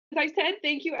I said,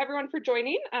 thank you everyone for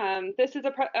joining. This is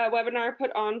a webinar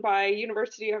put on by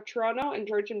University of Toronto and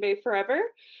Georgian Bay Forever.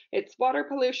 It's water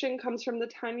pollution comes from the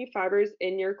tiny fibers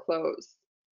in your clothes.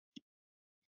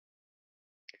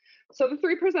 So the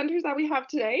three presenters that we have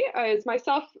today is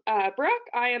myself, Brooke.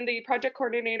 I am the project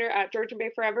coordinator at Georgian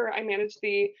Bay Forever. I manage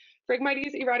the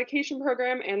Phragmites eradication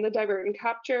program and the Divert and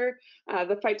Capture,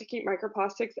 the fight to keep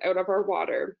microplastics out of our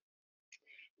water.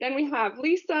 Then we have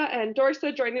Lisa and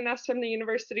Dorsa joining us from the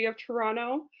University of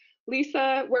Toronto.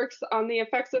 Lisa works on the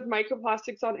effects of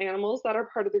microplastics on animals that are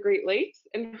part of the Great Lakes.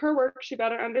 In her work, she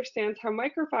better understands how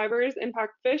microfibers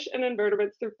impact fish and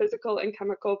invertebrates through physical and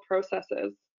chemical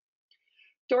processes.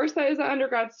 Dorsa is an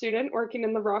undergrad student working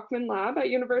in the Rockman Lab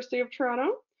at University of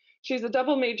Toronto. She's a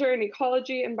double major in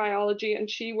ecology and biology, and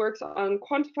she works on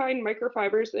quantifying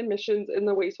microfibers emissions in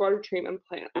the wastewater treatment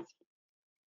plants.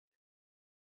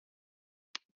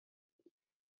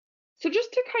 So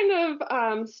just to kind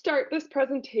of start this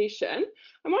presentation,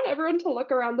 I want everyone to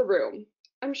look around the room.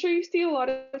 I'm sure you see a lot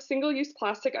of single-use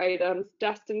plastic items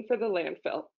destined for the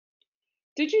landfill.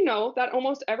 Did you know that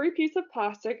almost every piece of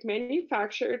plastic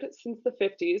manufactured since the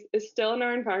 50s is still in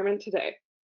our environment today?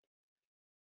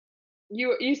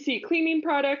 You see cleaning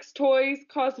products, toys,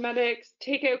 cosmetics,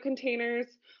 takeout containers.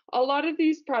 A lot of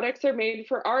these products are made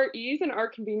for our ease and our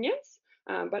convenience,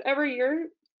 but every year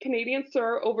Canadians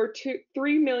throw over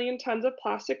 3 million tons of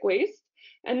plastic waste,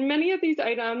 and many of these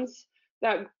items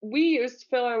that we use to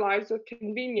fill our lives with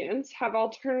convenience have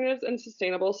alternatives and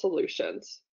sustainable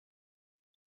solutions.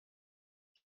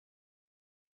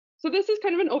 So this is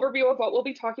kind of an overview of what we'll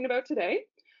be talking about today.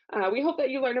 We hope that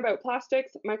you learn about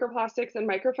plastics, microplastics, and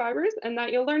microfibers, and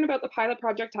that you'll learn about the pilot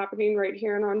project happening right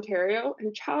here in Ontario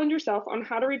and challenge yourself on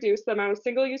how to reduce the amount of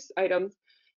single-use items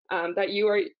that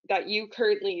you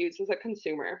currently use as a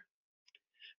consumer.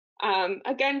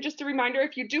 Again, just a reminder,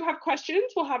 if you do have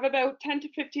questions, we'll have about 10 to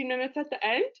 15 minutes at the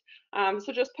end.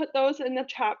 So just put those in the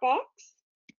chat box.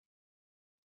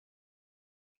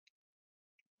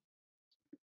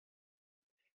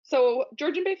 So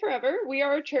Georgian Bay Forever, we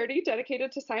are a charity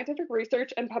dedicated to scientific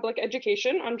research and public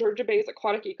education on Georgian Bay's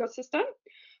aquatic ecosystem.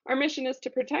 Our mission is to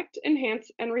protect, enhance,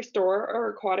 and restore our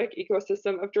aquatic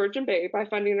ecosystem of Georgian Bay by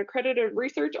funding accredited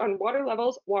research on water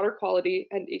levels, water quality,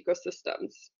 and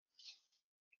ecosystems.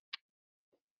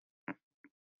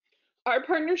 Our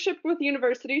partnership with the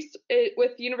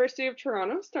University of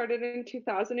Toronto started in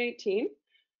 2018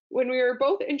 when we were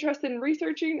both interested in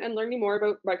researching and learning more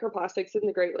about microplastics in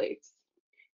the Great Lakes.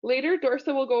 Later,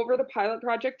 Dorsa will go over the pilot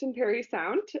project in Parry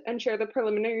Sound and share the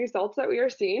preliminary results that we are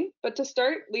seeing. But to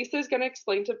start, Lisa is going to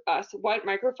explain to us what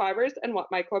microfibers and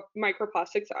what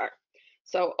microplastics are.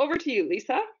 So over to you,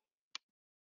 Lisa.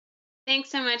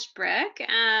 Thanks so much, Brooke.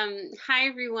 Hi,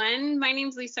 everyone. My name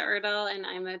is Lisa Erdle, and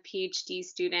I'm a PhD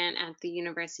student at the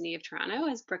University of Toronto,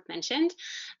 as Brooke mentioned.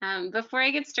 Before I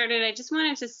get started, I just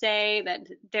wanted to say that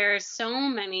there are so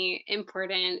many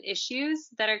important issues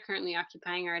that are currently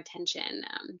occupying our attention.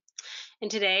 And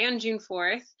today, on June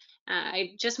 4th,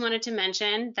 I just wanted to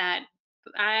mention that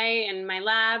I and my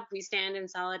lab, we stand in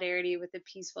solidarity with the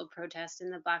peaceful protest in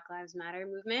the Black Lives Matter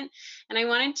movement. And I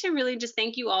wanted to really just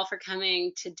thank you all for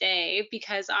coming today,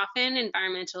 because often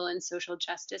environmental and social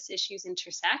justice issues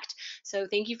intersect. So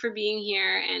thank you for being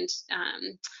here, and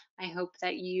I hope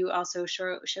that you also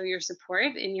show your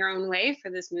support in your own way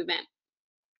for this movement.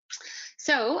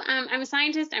 So I'm a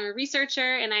scientist, I'm a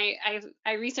researcher, and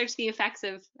I research the effects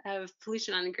of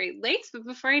pollution on the Great Lakes. But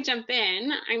before I jump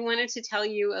in, I wanted to tell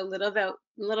you a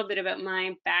little bit about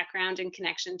my background and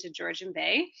connection to Georgian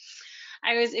Bay.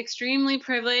 I was extremely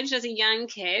privileged as a young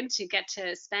kid to get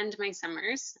to spend my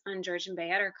summers on Georgian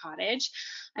Bay at our cottage.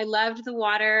 I loved the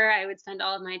water. I would spend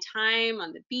all of my time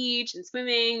on the beach and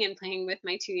swimming and playing with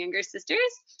my two younger sisters.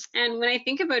 And when I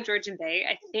think about Georgian Bay,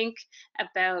 I think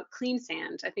about clean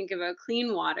sand. I think about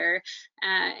clean water.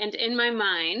 And in my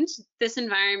mind, this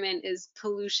environment is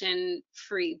pollution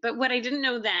free. But what I didn't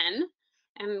know then,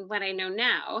 and what I know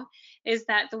now, is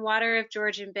that the water of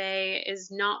Georgian Bay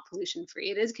is not pollution free.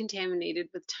 It is contaminated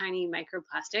with tiny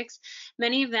microplastics.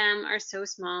 Many of them are so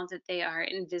small that they are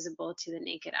invisible to the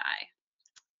naked eye.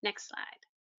 Next slide.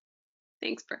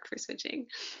 Thanks, Brooke, for switching.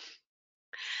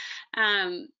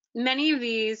 Many of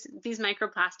these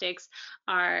microplastics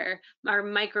are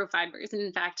microfibers. And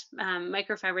in fact,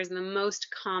 microfibers are the most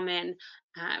common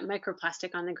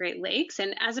microplastic on the Great Lakes.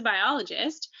 And as a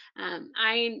biologist,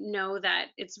 I know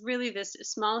that it's really this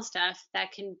small stuff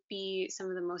that can be some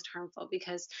of the most harmful,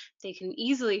 because they can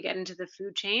easily get into the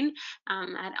food chain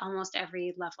at almost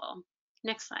every level.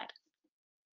 Next slide.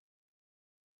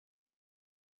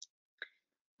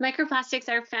 Microplastics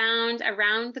are found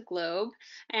around the globe,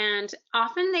 and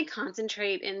often they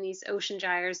concentrate in these ocean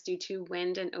gyres due to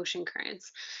wind and ocean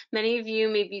currents. Many of you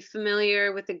may be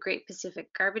familiar with the Great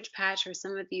Pacific Garbage Patch or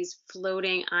some of these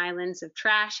floating islands of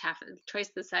trash,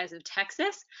 twice the size of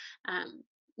Texas.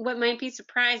 What might be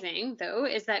surprising, though,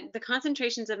 is that the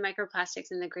concentrations of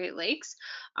microplastics in the Great Lakes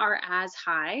are as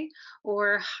high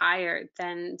or higher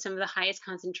than some of the highest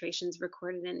concentrations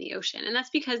recorded in the ocean. And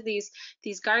that's because these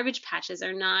garbage patches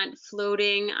are not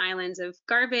floating islands of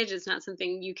garbage. It's not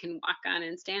something you can walk on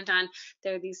and stand on.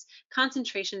 There are these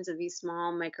concentrations of these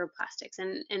small microplastics.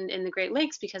 And in the Great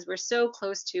Lakes, because we're so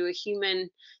close to a human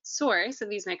source of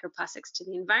these microplastics to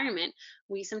the environment,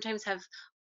 we sometimes have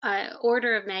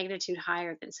order of magnitude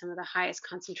higher than some of the highest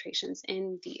concentrations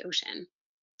in the ocean.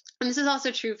 And this is also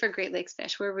true for Great Lakes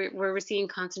fish, where we're seeing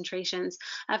concentrations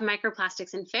of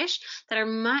microplastics in fish that are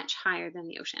much higher than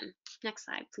the ocean. Next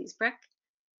slide, please, Brooke.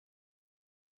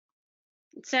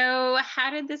 So how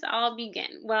did this all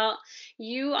begin? Well,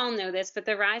 you all know this, but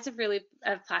the rise of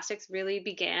plastics really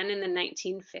began in the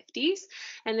 1950s,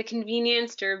 and the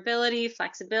convenience, durability,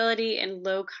 flexibility, and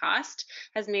low cost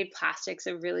has made plastics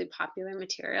a really popular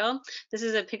material. This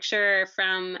is a picture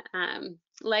from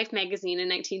Life magazine in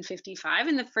 1955,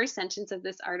 and the first sentence of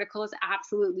this article is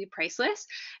absolutely priceless.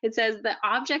 It says, "The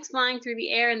objects flying through the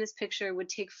air in this picture would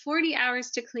take 40 hours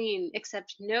to clean,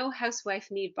 except no housewife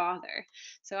need bother."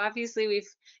 So obviously we've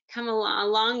come a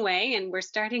long way, and we're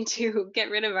starting to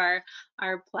get rid of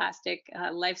our plastic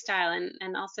lifestyle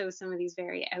and also some of these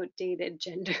very outdated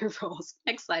gender roles.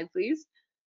 Next slide, please.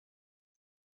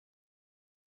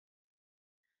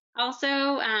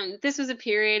 Also, this was a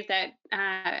period that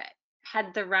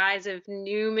had the rise of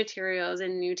new materials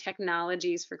and new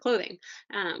technologies for clothing.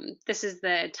 This is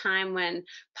the time when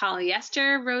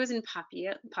polyester rose in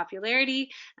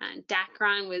popularity.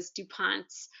 Dacron was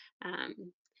DuPont's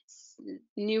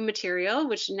new material,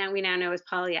 which we now know as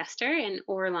polyester, and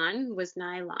Orlon was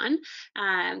nylon.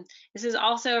 This is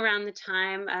also around the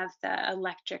time of the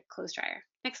electric clothes dryer.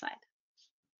 Next slide.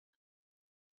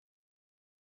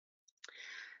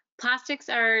 Plastics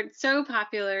are so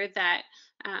popular that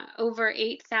over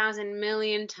 8,000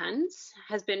 million tons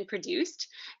has been produced.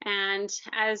 And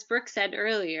as Brooke said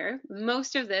earlier,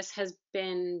 most of this has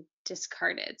been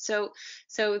discarded. So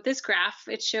this graph,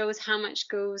 it shows how much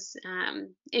goes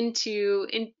in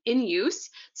use.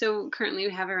 So currently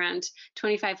we have around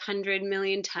 2,500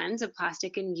 million tons of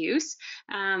plastic in use,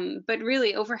 but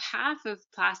really over half of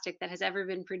plastic that has ever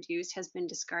been produced has been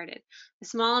discarded. A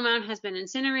small amount has been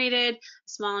incinerated, a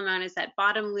small amount is that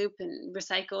bottom loop and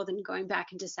recycled and going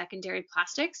back into secondary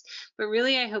plastics. But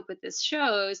really, I hope what this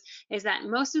shows is that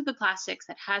most of the plastics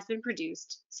that has been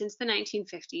produced since the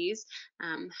 1950s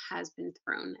has been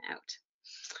thrown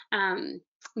out.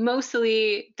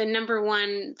 Mostly the number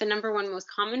one most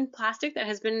common plastic that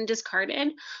has been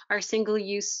discarded are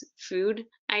single-use food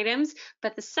items,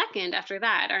 but the second after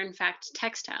that are in fact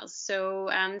textiles. So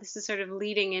this is sort of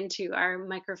leading into our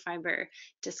microfiber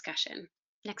discussion.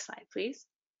 Next slide, please.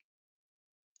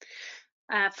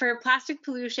 For plastic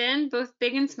pollution, both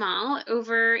big and small,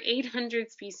 over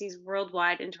 800 species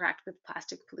worldwide interact with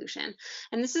plastic pollution.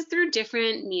 And this is through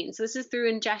different means. So this is through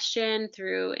ingestion,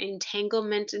 through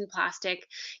entanglement in plastic,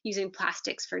 using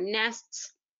plastics for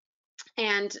nests,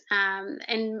 and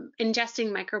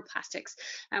ingesting microplastics.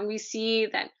 We see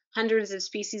that hundreds of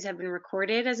species have been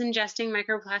recorded as ingesting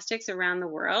microplastics around the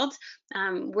world.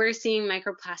 We're seeing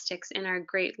microplastics in our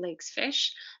Great Lakes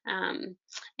fish,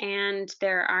 and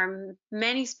there are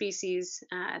many species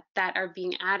that are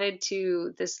being added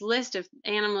to this list of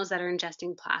animals that are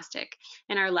ingesting plastic.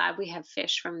 In our lab, we have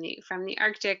fish from the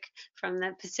Arctic, from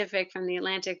the Pacific, from the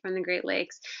Atlantic, from the Great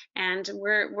Lakes, and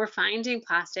we're finding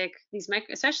plastic,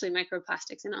 especially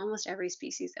microplastics, in almost every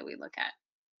species that we look at.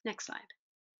 Next slide.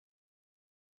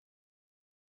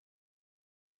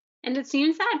 And it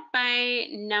seems that by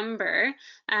number,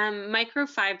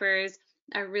 microfibers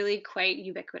are really quite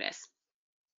ubiquitous.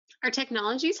 Our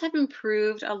technologies have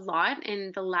improved a lot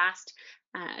in the last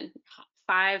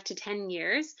 5 to 10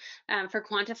 years for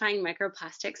quantifying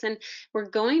microplastics, and we're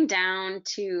going down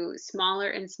to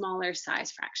smaller and smaller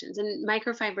size fractions, and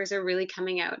microfibers are really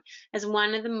coming out as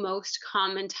one of the most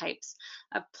common types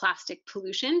of plastic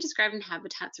pollution described in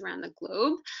habitats around the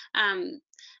globe.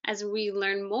 As we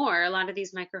learn more, a lot of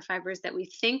these microfibers that we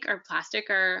think are plastic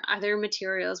are other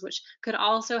materials which could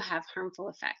also have harmful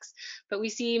effects. But we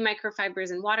see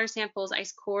microfibers in water samples,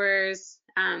 ice cores.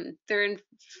 They're in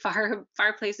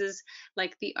far places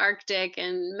like the Arctic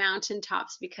and mountain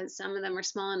tops because some of them are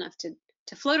small enough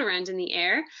to float around in the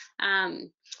air.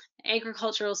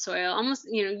 agricultural soil, almost,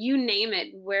 you name it,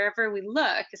 wherever we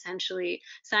look, essentially,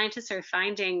 scientists are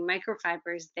finding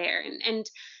microfibers there. And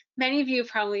many of you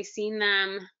have probably seen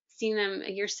them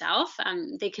yourself.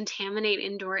 They contaminate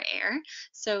indoor air.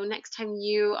 So next time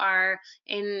you are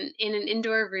in an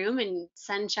indoor room and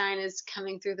sunshine is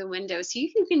coming through the window, so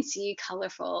you can see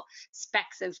colorful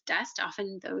specks of dust,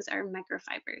 often those are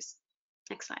microfibers.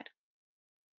 Next slide.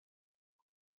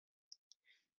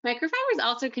 Microfibers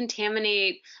also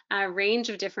contaminate a range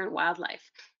of different wildlife.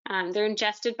 They're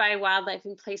ingested by wildlife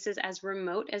in places as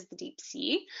remote as the deep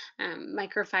sea.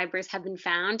 Microfibers have been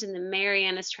found in the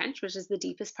Marianas Trench, which is the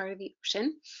deepest part of the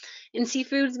ocean. In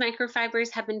seafoods,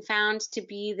 microfibers have been found to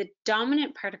be the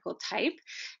dominant particle type,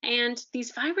 and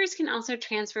these fibers can also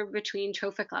transfer between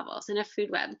trophic levels in a food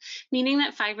web, meaning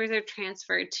that fibers are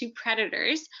transferred to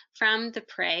predators from the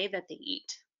prey that they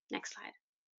eat. Next slide.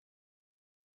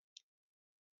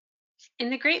 In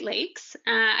the Great Lakes,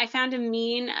 I found a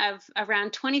mean of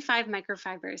around 25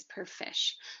 microfibers per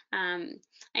fish.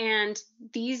 And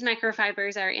these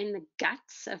microfibers are in the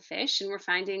guts of fish, and we're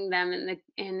finding them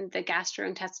in the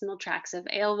gastrointestinal tracts of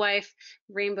alewife,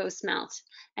 rainbow smelt,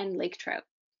 and lake trout.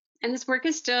 And this work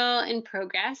is still in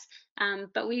progress,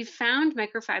 but we've found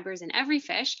microfibers in every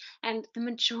fish, and the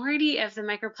majority of the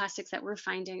microplastics that we're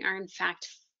finding are in fact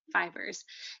fibers.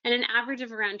 And an average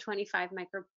of around 25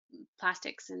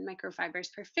 microplastics and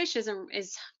microfibers per fish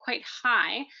is quite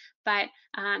high, but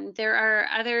there are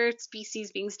other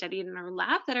species being studied in our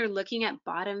lab that are looking at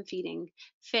bottom feeding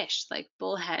fish like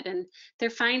bullhead, and they're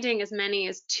finding as many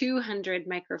as 200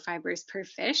 microfibers per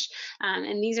fish,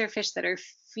 and these are fish that are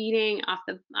feeding off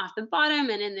the bottom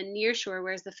and in the near shore,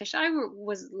 whereas the fish I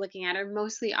was looking at are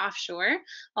mostly offshore,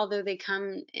 although they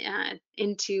come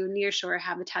into near shore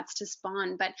habitats to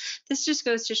spawn. But this just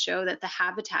goes to show that the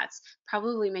habitats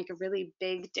probably make a really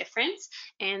big difference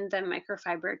in the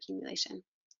microfiber accumulation.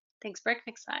 Thanks, Brooke.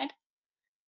 Next slide.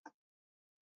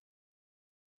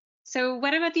 So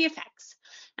what about the effects?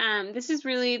 This is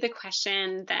really the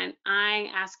question that I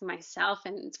ask myself,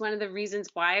 and it's one of the reasons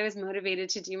why I was motivated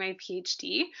to do my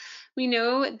PhD. We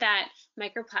know that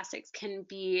microplastics can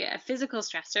be a physical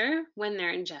stressor when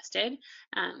they're ingested.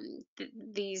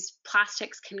 These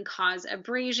plastics can cause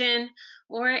abrasion,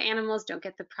 or animals don't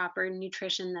get the proper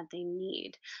nutrition that they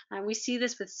need. We see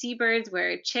this with seabirds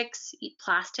where chicks eat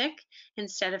plastic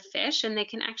instead of fish, and they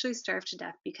can actually starve to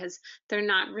death because they're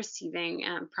not receiving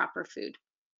proper food.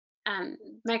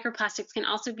 Microplastics can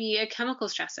also be a chemical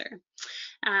stressor.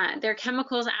 There are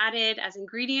chemicals added as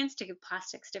ingredients to give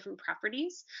plastics different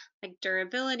properties like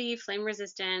durability, flame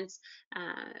resistance,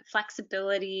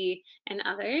 flexibility, and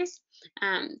others.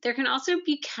 There can also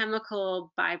be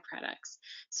chemical byproducts.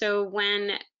 So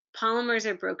when polymers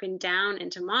are broken down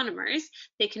into monomers,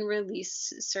 they can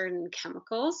release certain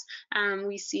chemicals.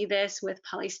 We see this with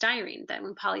polystyrene, that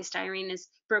when polystyrene is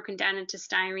broken down into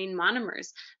styrene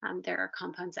monomers, there are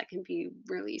compounds that can be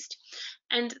released.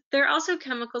 And there are also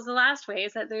chemicals, the last way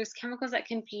is that there's chemicals that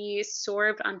can be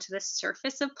sorbed onto the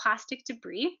surface of plastic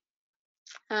debris.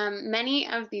 Many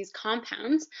of these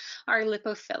compounds are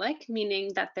lipophilic,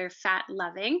 meaning that they're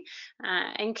fat-loving,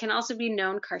 and can also be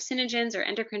known carcinogens or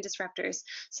endocrine disruptors,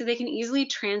 so they can easily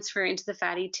transfer into the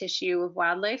fatty tissue of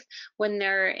wildlife when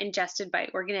they're ingested by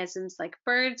organisms like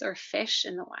birds or fish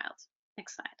in the wild.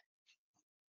 Next slide.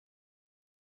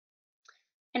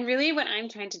 And really what I'm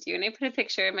trying to do, and I put a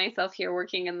picture of myself here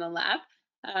working in the lab,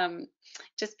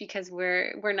 just because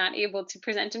we're not able to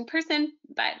present in person,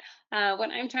 but what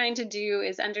I'm trying to do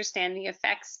is understand the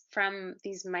effects from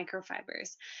these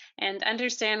microfibers and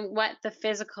understand what the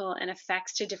physical and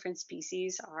effects to different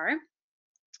species are.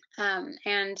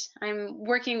 And I'm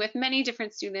working with many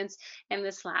different students in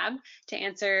this lab to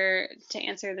answer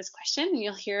this question. And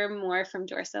you'll hear more from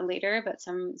Dorsa later about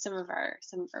some of our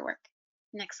work.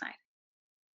 Next slide.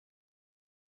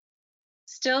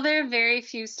 Still, there are very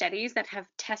few studies that have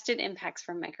tested impacts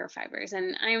from microfibers,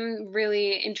 and I'm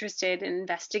really interested in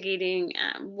investigating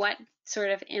what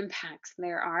sort of impacts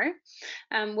there are.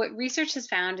 What research has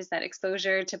found is that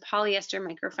exposure to polyester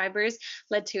microfibers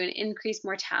led to an increased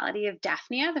mortality of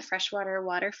Daphnia, the freshwater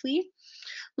water flea.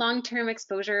 Long-term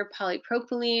exposure of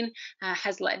polypropylene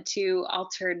has led to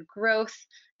altered growth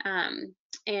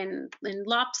in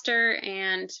lobster,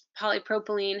 and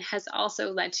polypropylene has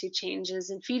also led to changes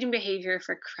in feeding behavior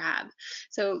for crab.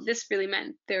 So this really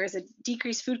meant there was a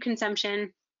decreased food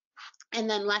consumption and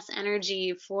then less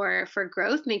energy for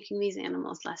growth, making these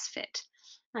animals less fit.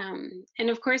 And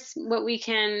of course, what we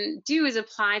can do is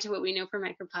apply to what we know for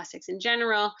microplastics in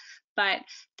general, but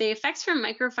the effects from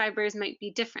microfibers might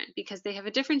be different because they have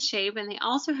a different shape and they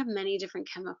also have many different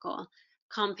chemical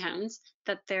compounds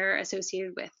that they're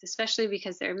associated with, especially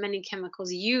because there are many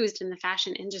chemicals used in the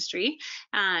fashion industry,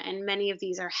 and many of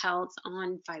these are held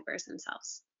on fibers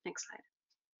themselves. Next slide.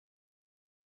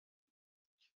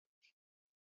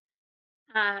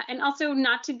 And also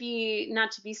not to be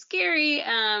scary,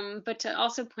 but to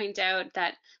also point out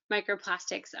that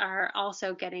microplastics are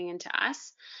also getting into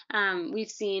us. We've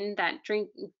seen that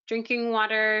drinking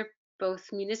water,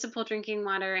 both municipal drinking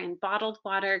water and bottled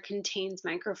water, contains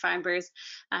microfibers.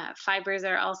 Fibers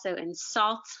are also in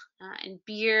salt, in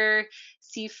beer,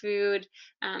 seafood,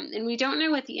 and we don't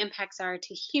know what the impacts are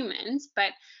to humans,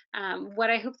 but what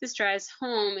I hope this drives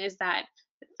home is that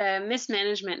the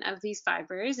mismanagement of these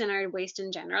fibers and our waste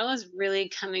in general is really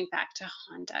coming back to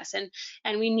haunt us.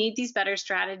 And we need these better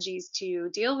strategies to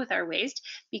deal with our waste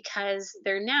because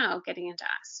they're now getting into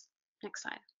us. Next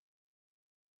slide.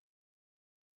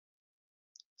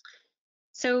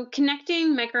 So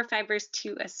connecting microfibers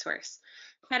to a source.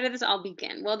 How did this all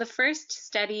begin? Well, the first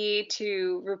study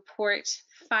to report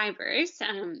fibers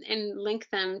and link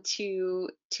them to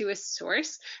a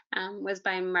source was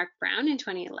by Mark Brown in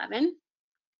 2011.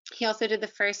 He also did the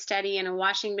first study in a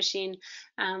washing machine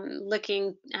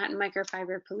looking at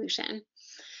microfiber pollution.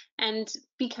 And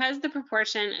because the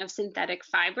proportion of synthetic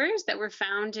fibers that were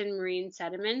found in marine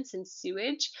sediments and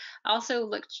sewage also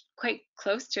looked quite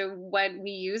close to what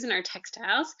we use in our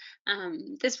textiles,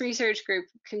 this research group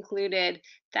concluded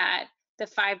that the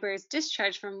fibers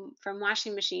discharged from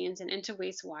washing machines and into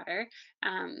wastewater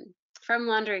from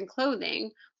laundering clothing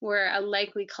were a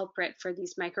likely culprit for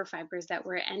these microfibers that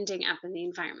were ending up in the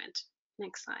environment.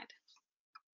 Next slide.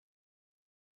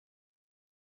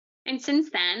 And since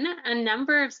then, a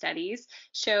number of studies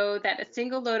show that a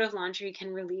single load of laundry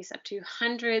can release up to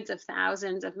hundreds of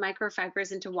thousands of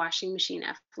microfibers into washing machine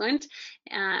effluent.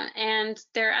 And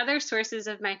there are other sources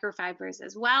of microfibers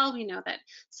as well. We know that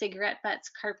cigarette butts,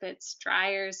 carpets,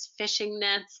 dryers, fishing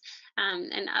nets,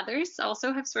 and others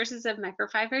also have sources of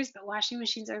microfibers, but washing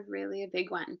machines are really a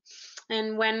big one.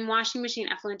 And when washing machine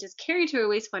effluent is carried to a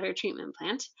wastewater treatment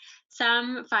plant,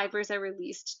 some fibers are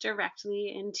released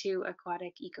directly into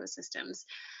aquatic ecosystems.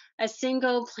 A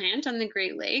single plant on the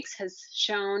Great Lakes has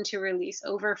shown to release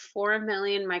over 4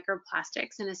 million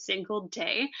microplastics in a single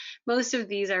day. Most of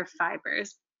these are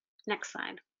fibers. Next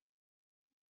slide.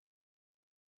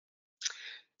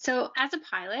 So as a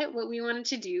pilot, what we wanted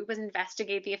to do was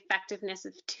investigate the effectiveness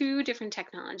of two different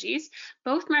technologies,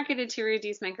 both marketed to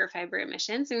reduce microfiber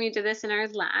emissions, and we did this in our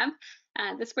lab.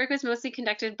 This work was mostly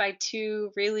conducted by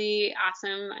two really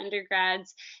awesome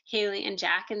undergrads, Haley and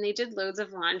Jack, and they did loads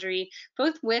of laundry,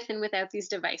 both with and without these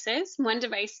devices. One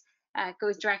device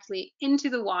goes directly into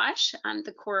the wash,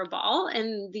 the Cora ball,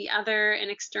 and the other an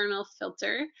external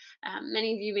filter.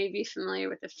 Many of you may be familiar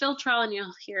with the Filtrol, and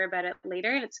you'll hear about it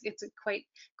later. It's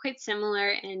quite similar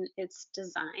in its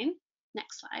design.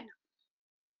 Next slide.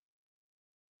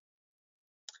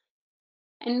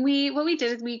 And what we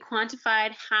did is we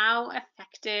quantified how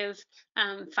effective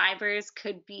fibers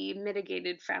could be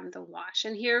mitigated from the wash.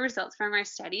 And here are results from our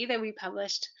study that we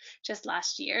published just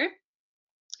last year.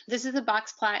 This is a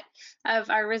box plot of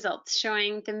our results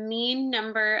showing the mean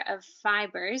number of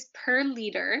fibers per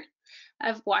liter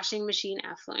of washing machine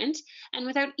effluent. And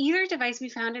without either device, we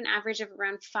found an average of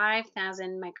around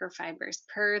 5,000 microfibers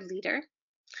per liter.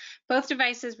 Both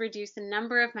devices reduced the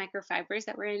number of microfibers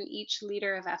that were in each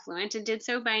liter of effluent and did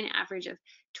so by an average of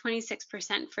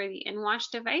 26% for the in-wash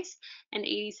device and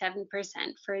 87%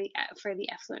 for the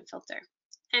effluent filter.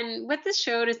 And what this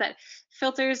showed is that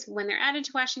filters, when they're added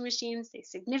to washing machines, they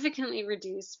significantly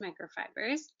reduce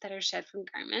microfibers that are shed from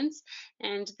garments.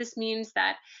 And this means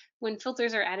that when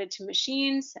filters are added to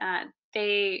machines,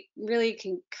 they really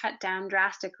can cut down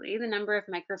drastically the number of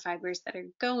microfibers that are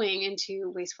going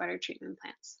into wastewater treatment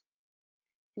plants.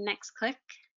 Next click.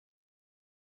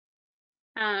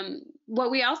 What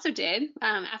we also did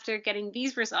after getting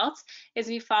these results is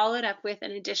we followed up with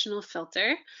an additional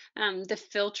filter, the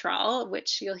Filtrol,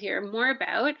 which you'll hear more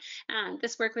about.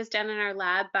 This work was done in our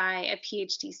lab by a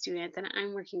PhD student that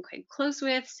I'm working quite close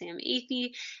with, Sam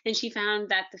Athey, and she found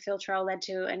that the Filtrol led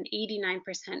to an 89%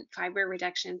 fiber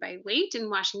reduction by weight in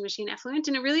washing machine effluent,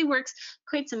 and it really works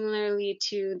quite similarly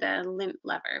to the lint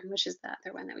lever, which is the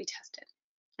other one that we tested.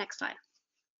 Next slide.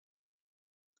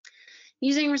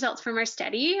 Using results from our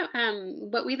study,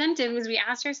 what we then did was we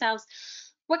asked ourselves,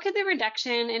 what could the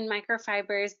reduction in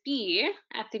microfibers be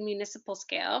at the municipal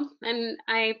scale? And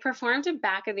I performed a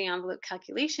back of the envelope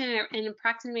calculation and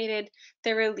approximated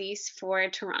the release for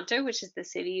Toronto, which is the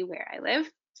city where I live.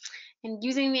 And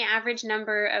using the average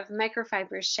number of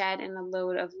microfibers shed in a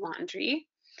load of laundry,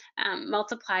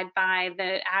 multiplied by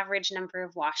the average number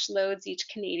of wash loads each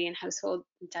Canadian household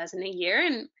does in a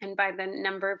year, and by the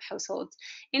number of households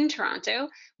in Toronto,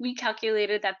 we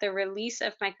calculated that the release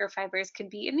of microfibers could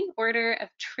be in the order of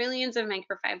trillions of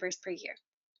microfibers per year.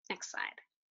 Next slide.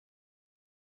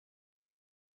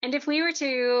 And if we were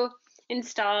to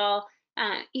install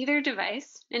either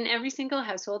device in every single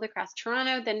household across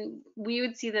Toronto, then we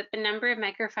would see that the number of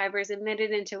microfibers emitted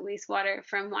into wastewater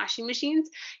from washing machines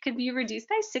could be reduced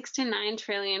by 6 to 9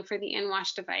 trillion for the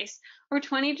in-wash device, or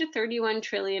 20 to 31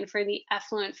 trillion for the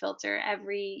effluent filter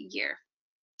every year.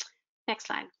 Next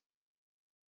slide.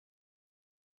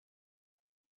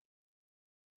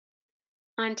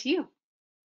 On to you.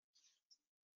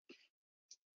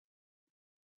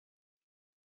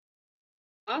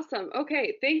 Awesome.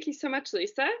 Okay, thank you so much,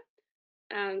 Lisa.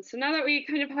 So now that we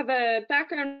kind of have a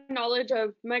background knowledge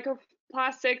of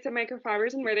microplastics and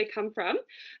microfibers and where they come from,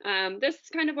 this is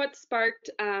kind of what sparked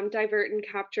Divert and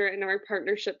Capture in our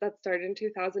partnership that started in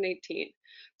 2018.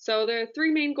 So the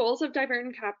three main goals of Divert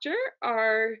and Capture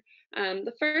are,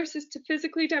 the first is to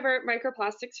physically divert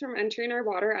microplastics from entering our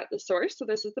water at the source. So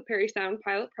this is the Parry Sound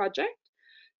pilot project.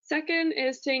 Second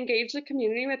is to engage the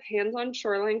community with hands-on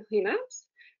shoreline cleanups.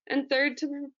 And third,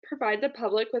 to provide the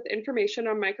public with information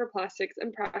on microplastics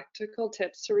and practical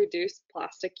tips to reduce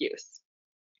plastic use.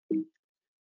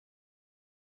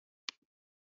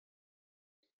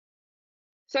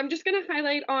 So I'm just going to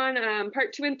highlight on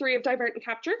part 2 and 3 of Divert and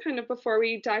Capture, kind of before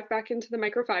we dive back into the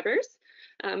microfibers.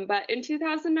 But in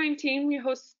 2019, we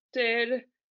hosted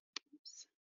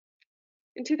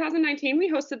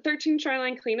 13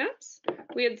 shoreline cleanups.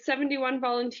 We had 71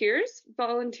 volunteers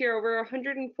volunteer over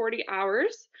 140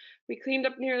 hours. We cleaned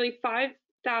up nearly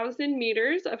 5,000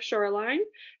 meters of shoreline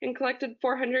and collected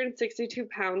 462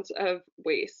 pounds of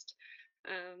waste.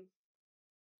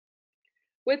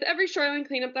 With every shoreline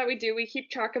cleanup that we do, we keep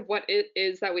track of what it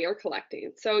is that we are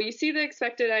collecting. So you see the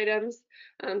expected items,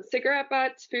 cigarette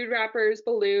butts, food wrappers,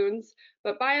 balloons,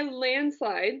 but by a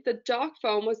landslide, the dock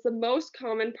foam was the most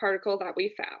common particle that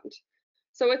we found.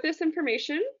 So with this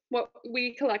information, what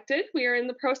we collected, we are in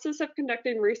the process of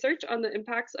conducting research on the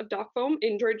impacts of dock foam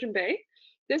in Georgian Bay.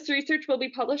 This research will be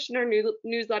published in our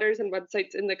newsletters and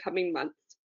websites in the coming months.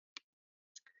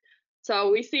 So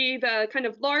we see the kind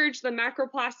of large, the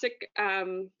macroplastic,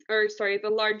 the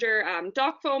larger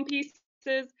dock foam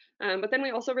pieces, but then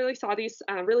we also really saw these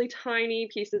really tiny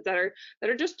pieces that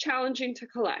are just challenging to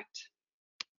collect.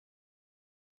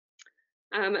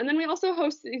 And then we also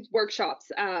host these workshops.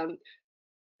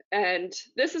 And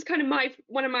this is kind of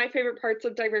one of my favorite parts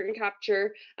of Divert and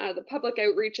Capture, the public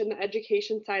outreach and the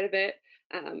education side of it.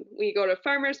 We go to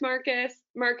farmers markets,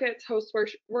 host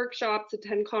workshops,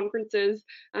 attend conferences,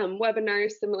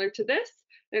 webinars similar to this.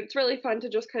 And it's really fun to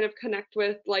just kind of connect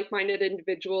with like-minded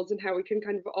individuals and how we can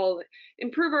kind of all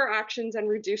improve our actions and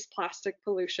reduce plastic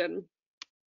pollution.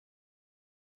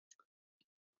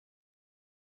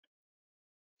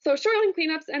 So shoreline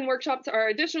cleanups and workshops are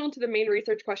additional to the main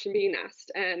research question being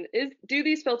asked, and do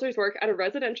these filters work at a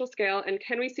residential scale, and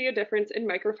can we see a difference in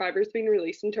microfibers being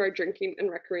released into our drinking and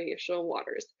recreational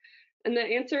waters? And the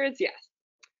answer is yes.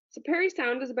 So Parry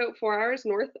Sound is about 4 hours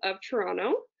north of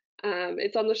Toronto.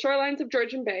 It's on the shorelines of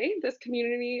Georgian Bay. This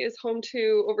community is home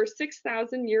to over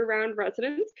 6,000 year-round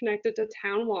residents connected to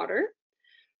town water.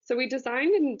 So we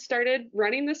designed and started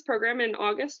running this program in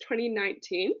August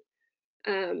 2019.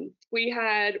 We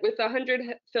had with 100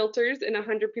 filters in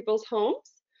 100 people's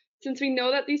homes. Since we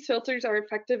know that these filters are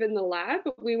effective in the lab,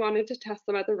 we wanted to test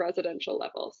them at the residential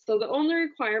level. So the only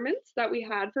requirements that we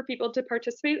had for people to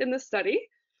participate in the study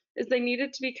is they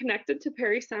needed to be connected to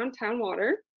Parry Sound town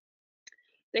water.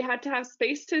 They had to have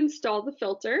space to install the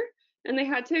filter, and they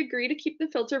had to agree to keep the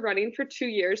filter running for 2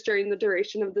 years during the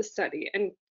duration of the study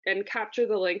and capture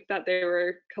the length that they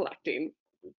were collecting.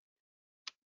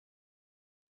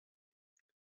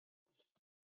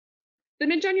 The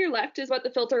image on your left is what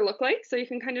the filter looked like, so you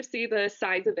can kind of see the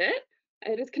size of it.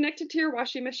 It is connected to your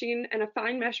washing machine, and a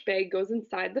fine mesh bag goes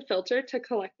inside the filter to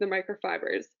collect the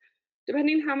microfibers.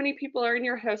 Depending how many people are in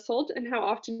your household and how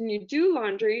often you do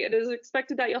laundry, it is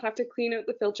expected that you'll have to clean out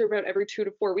the filter about every 2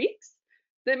 to 4 weeks.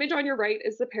 The image on your right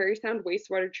is the Parry Sound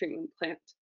wastewater treatment plant.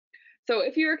 So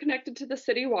if you are connected to the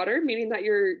city water, meaning that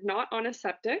you're not on a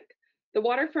septic, the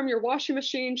water from your washing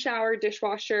machine, shower,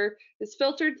 dishwasher is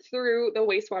filtered through the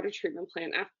wastewater treatment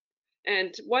plant.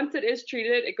 And once it is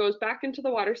treated, it goes back into the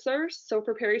water source. So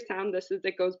for Parry Sound,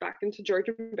 it goes back into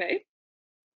Georgian Bay.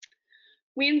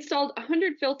 We installed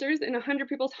 100 filters in 100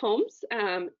 people's homes.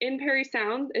 In Parry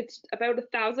Sound, it's about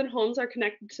 1,000 homes are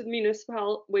connected to the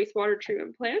municipal wastewater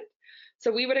treatment plant.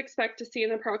 So we would expect to see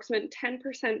an approximate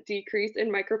 10% decrease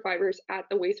in microfibers at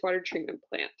the wastewater treatment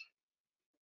plant.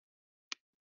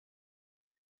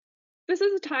 This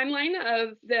is a timeline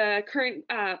of the current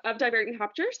of Divert and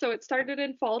Capture. So it started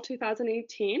in fall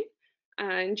 2018.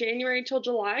 In January till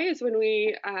July is when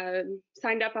we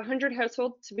signed up 100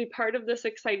 households to be part of this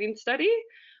exciting study.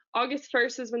 August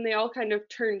 1st is when they all kind of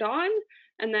turned on.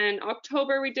 And then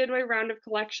October, we did a round of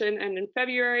collection, and in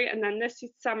February, and then this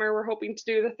summer, we're hoping to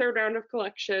do the third round of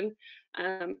collection,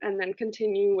 and then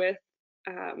continue with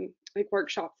like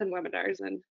workshops and webinars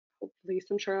and hopefully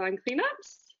some shoreline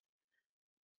cleanups.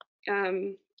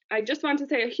 I just want to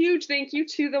say a huge thank you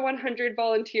to the 100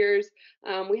 volunteers.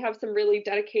 We have some really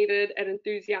dedicated and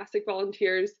enthusiastic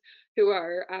volunteers who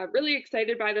are really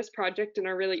excited by this project and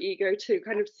are really eager to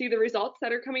kind of see the results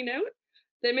that are coming out.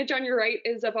 The image on your right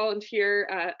is a volunteer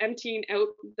emptying out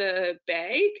the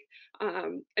bag.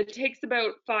 It takes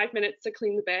about 5 minutes to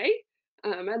clean the bag.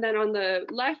 And then on the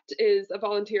left is a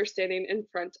volunteer standing in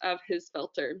front of his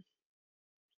filter.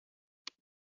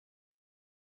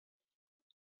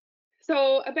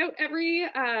 So about every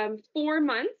 4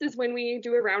 months is when we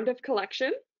do a round of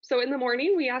collection. So in the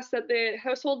morning, we ask that the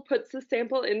household puts the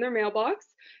sample in their mailbox,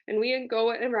 and we go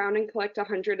around and collect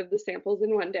 100 of the samples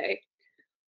in one day.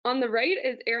 On the right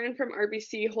is Erin from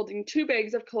RBC holding 2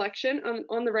 bags of collection.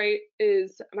 On the right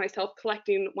is myself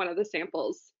collecting one of the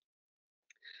samples.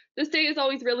 This day is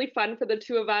always really fun for the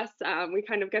two of us. We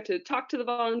kind of get to talk to the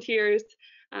volunteers,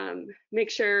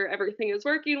 make sure everything is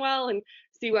working well, and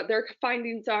see what their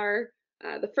findings are.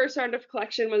 The first round of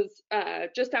collection was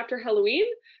just after Halloween,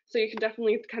 so you can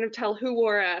definitely kind of tell who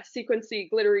wore a sequency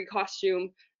glittery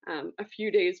costume a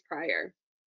few days prior.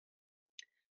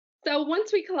 So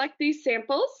once we collect these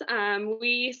samples,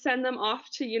 we send them off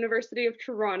to University of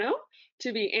Toronto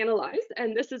to be analyzed,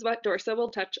 and this is what Dorsa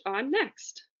will touch on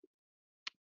next.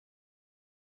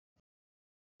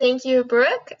 Thank you,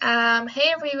 Brooke.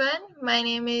 Hey everyone, my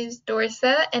name is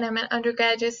Dorsa and I'm an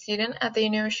undergraduate student at the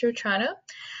University of Toronto.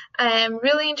 I am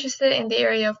really interested in the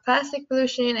area of plastic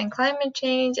pollution and climate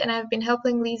change, and I've been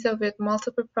helping Lisa with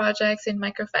multiple projects in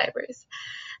microfibers.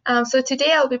 So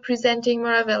today I'll be presenting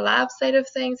more of a lab side of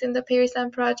things in the Parry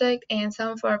Sound project and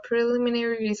some of our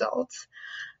preliminary results.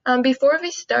 Before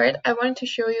we start, I wanted to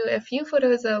show you a few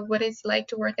photos of what it's like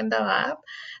to work in the lab.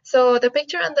 So the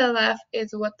picture on the left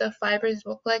is what the fibers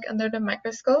look like under the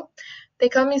microscope. They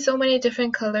come in so many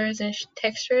different colors and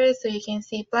textures, so you can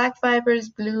see black fibers,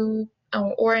 blue,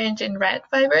 orange, and red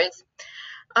fibers.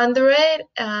 On the right,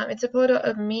 it's a photo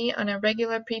of me on a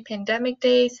regular pre-pandemic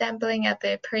day sampling at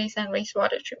the Parry Sound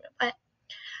wastewater treatment plant.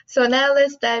 So now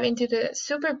let's dive into the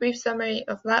super brief summary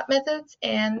of lab methods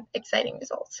and exciting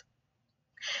results.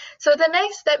 So the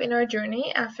next step in our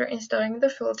journey after installing the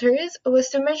filters was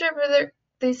to measure whether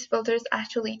these filters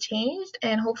actually changed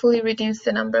and hopefully reduce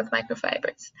the number of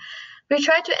microfibers. We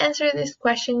tried to answer this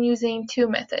question using 2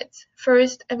 methods.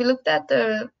 First, we looked at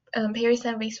the Parry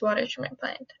Sound wastewater treatment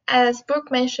plant. As Brooke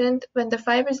mentioned, when the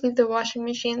fibers leave the washing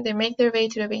machine, they make their way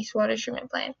to the wastewater treatment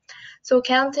plant. So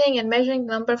counting and measuring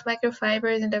the number of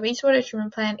microfibers in the wastewater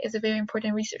treatment plant is a very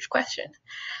important research question.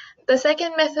 The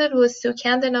second method was to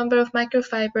count the number of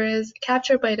microfibers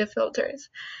captured by the filters.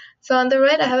 So on the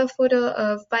right, I have a photo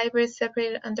of fibers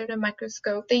separated under the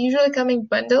microscope. They usually come in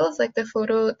bundles like the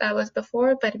photo that was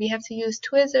before, but we have to use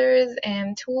tweezers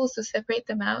and tools to separate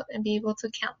them out and be able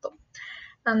to count them.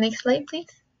 Next slide, please.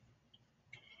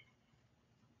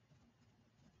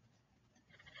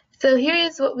 So here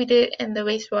is what we did in the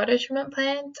wastewater treatment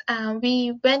plant.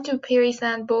 We went to Parry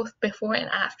Sound both before and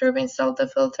after we installed the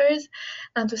filters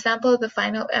to sample the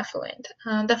final effluent.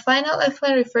 The final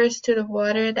effluent refers to the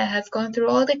water that has gone through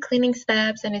all the cleaning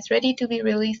steps and is ready to be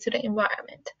released to the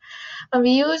environment. We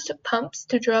used pumps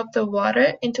to drop the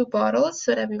water into bottles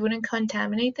so that we wouldn't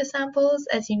contaminate the samples.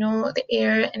 As you know, the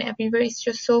air and everywhere is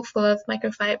just so full of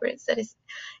microfibers that it's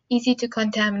easy to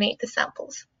contaminate the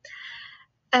samples.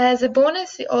 As a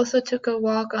bonus, we also took a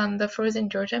walk on the frozen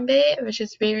Georgian Bay, which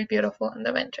is very beautiful in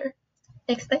the winter.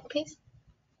 Next slide, please.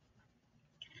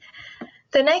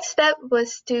 The next step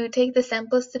was to take the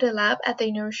samples to the lab at the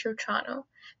University of Toronto.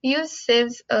 We used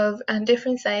sieves of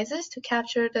different sizes to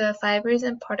capture the fibers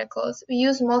and particles. We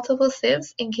used multiple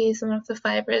sieves in case one of the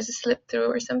fibers slipped through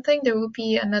or something. There would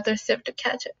be another sieve to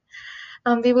catch it.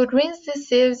 We would rinse the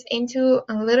sieves into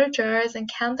little jars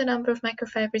and count the number of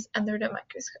microfibers under the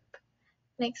microscope.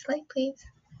 Next slide, please.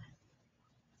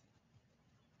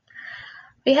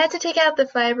 We had to take out the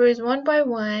fibers one by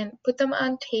one, put them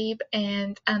on tape,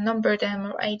 and number them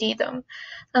or ID them.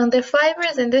 The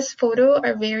fibers in this photo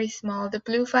are very small. The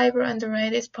blue fiber on the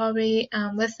right is probably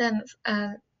less than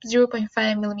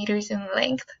 0.5 millimeters in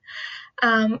length.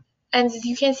 And as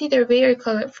you can see, they're very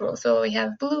colorful. So we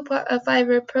have blue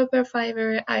fiber, purple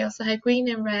fiber. I also have green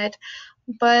and red.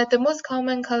 But the most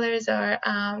common colors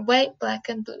are white, black,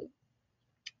 and blue.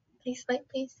 Next slide,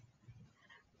 please.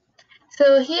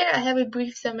 So here I have a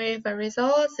brief summary of our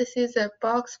results. This is a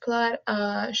box plot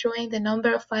showing the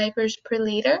number of fibers per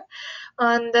liter.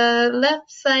 On the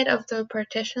left side of the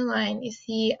partition line, you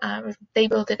see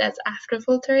labeled it as after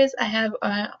filters. I have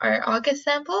our August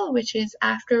sample, which is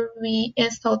after we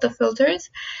installed the filters.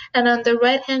 And on the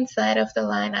right-hand side of the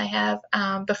line, I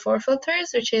have before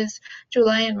filters, which is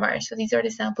July and March. So these are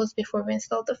the samples before we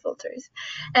installed the filters.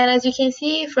 And as you can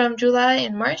see, from July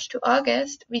and March to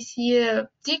August, we see a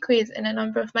decrease in the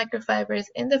number of microfibers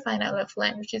in the final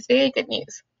effluent, which is very good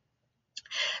news.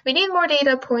 We need more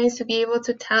data points to be able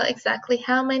to tell exactly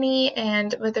how many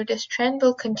and whether this trend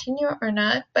will continue or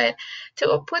not, but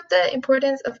to put the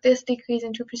importance of this decrease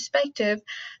into perspective,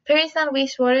 Parry Sound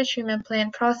wastewater treatment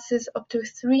plant processes up to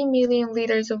 3 million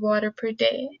liters of water per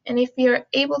day, and if we are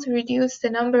able to reduce the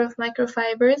number of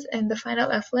microfibers in the final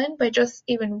effluent by just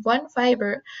even one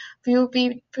fiber, we will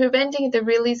be preventing the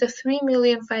release of 3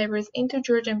 million fibers into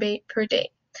Georgian Bay per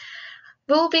day.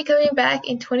 We'll be coming back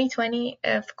in 2020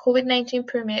 if COVID-19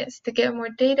 permits to get more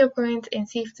data points and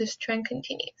see if this trend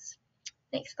continues.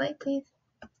 Next slide, please.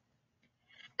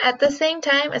 At the same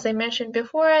time, as I mentioned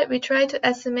before, we try to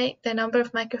estimate the number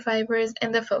of microfibers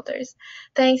in the filters.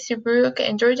 Thanks to Brooke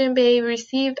and Georgian Bay, we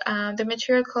received the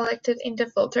material collected in the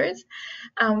filters,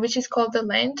 which is called the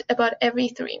lint, about every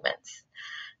 3 months.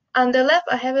 On the left,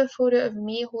 I have a photo of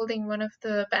me holding one of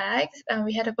the bags.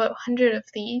 We had about 100 of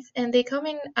these, and they come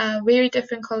in very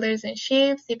different colors and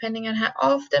shapes depending on how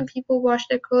often people wash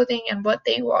their clothing and what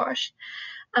they wash.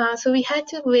 So we had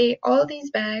to weigh all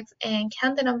these bags and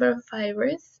count the number of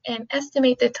fibers and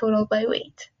estimate the total by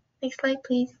weight. Next slide,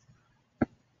 please.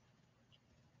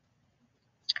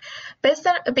 Based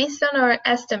on our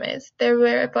estimates, there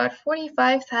were about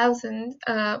 45,000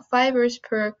 fibers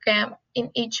per gram in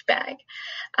each bag.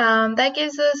 That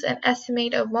gives us an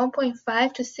estimate of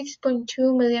 1.5 to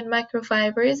 6.2 million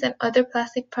microfibers and other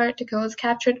plastic particles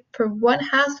captured per one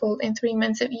household in 3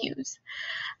 months of use.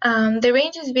 The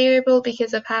range is variable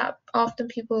because of how often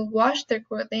people wash their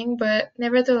clothing, but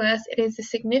nevertheless, it is a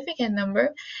significant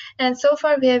number. And so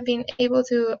far, we have been able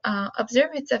to observe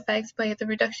its effects by the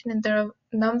reduction in the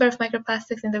number of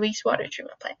microplastics in the wastewater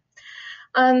treatment plant.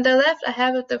 On the left, I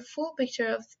have the full picture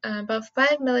of about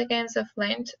 5 milligrams of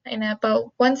lint in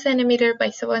about 1 centimeter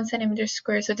by 1 centimeter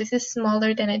square. So this is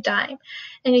smaller than a dime.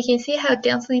 And you can see how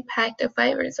densely packed the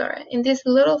fibers are. In this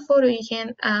little photo, you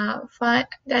can find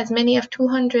as many as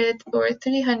 200 or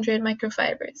 300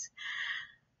 microfibers.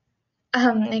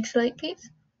 Next slide,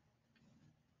 please.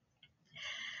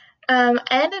 And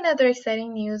another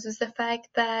exciting news is the fact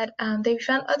that they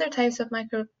found other types of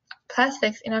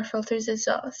microplastics in our filters as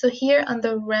well. So here on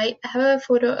the right, I have a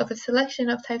photo of a selection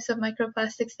of types of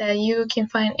microplastics that you can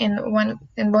find in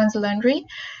one's laundry.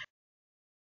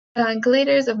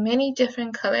 Glitters of many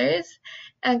different colors.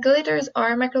 Glitters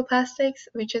are microplastics,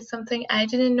 which is something I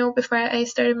didn't know before I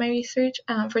started my research.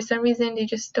 For some reason, they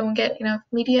just don't get enough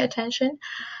media attention.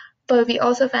 But we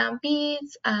also found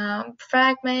beads,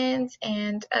 fragments,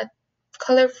 and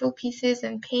colorful pieces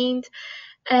and paint.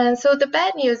 And so the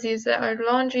bad news is that our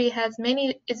laundry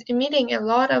is emitting a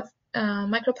lot of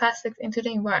microplastics into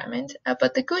the environment.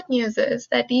 But the good news is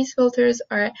that these filters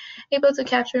are able to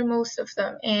capture most of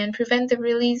them and prevent the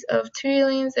release of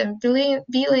trillions and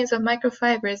billions of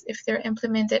microfibers if they're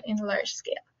implemented in large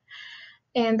scale.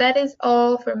 And that is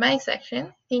all for my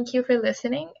section. Thank you for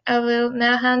listening. I will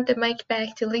now hand the mic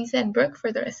back to Lisa and Brooke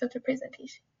for the rest of the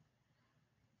presentation.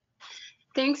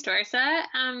 Thanks, Dorsa.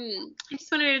 I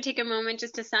just wanted to take a moment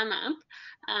just to sum up.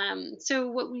 So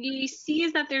what we see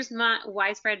is that there's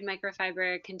widespread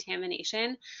microfiber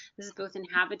contamination. This is both in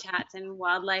habitats and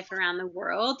wildlife around the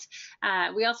world.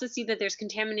 We also see that there's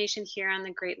contamination here on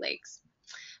the Great Lakes.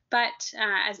 But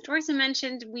as Dorsa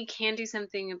mentioned, we can do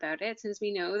something about it since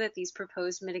we know that these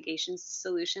proposed mitigation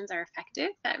solutions are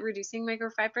effective at reducing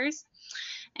microfibers.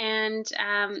 And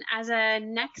as a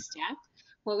next step,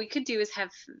 what we could do is have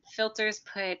filters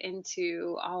put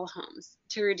into all homes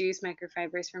to reduce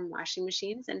microfibers from washing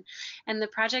machines. And the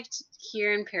project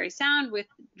here in Parry Sound with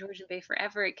Georgian Bay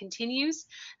Forever, it continues.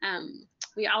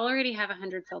 We already have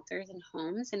 100 filters in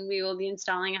homes, and we will be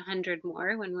installing 100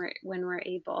 more when we're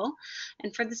able.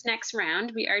 And for this next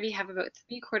round, we already have about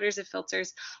 3/4 of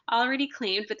filters already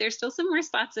claimed, but there's still some more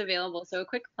spots available. So a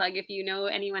quick plug: if you know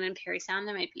anyone in Parry Sound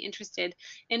that might be interested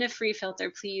in a free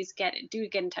filter, please do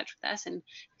get in touch with us. And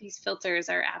these filters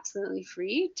are absolutely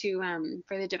free to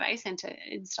for the device and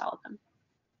to install them.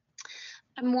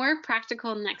 A more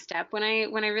practical next step, when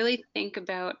I really think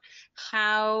about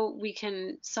how we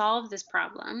can solve this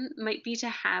problem, might be to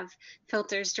have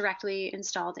filters directly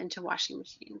installed into washing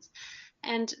machines.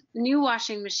 And new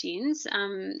washing machines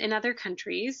in other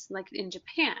countries, like in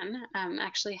Japan,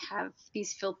 actually have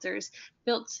these filters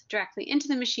built directly into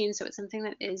the machine, so it's something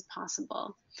that is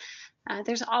possible.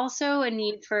 There's also a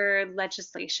need for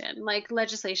legislation, like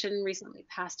legislation recently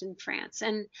passed in France.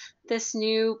 And this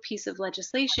new piece of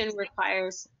legislation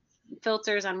requires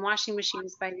filters on washing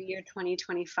machines by the year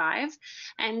 2025.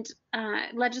 And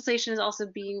legislation is also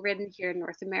being written here in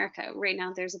North America. Right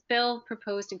now, there's a bill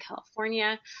proposed in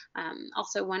California,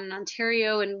 also one in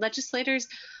Ontario, and legislators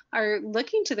are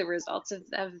looking to the results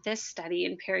of this study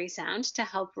in Parry Sound to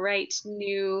help write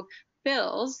new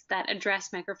bills that address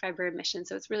microfiber emissions.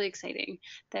 So it's really exciting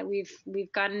that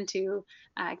we've gotten to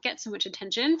get so much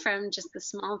attention from just the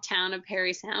small town of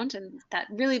Parry Sound, and that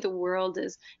really the world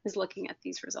is looking at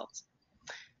these results.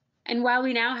 And while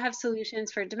we now have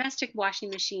solutions for domestic washing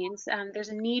machines, there's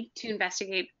a need to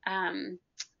investigate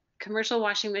commercial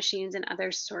washing machines and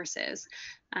other sources.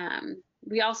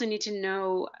 We also need to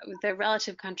know the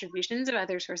relative contributions of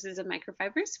other sources of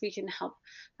microfibers. We can help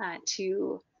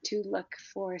to look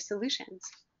for solutions.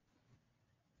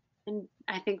 And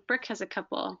I think Brooke has a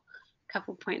couple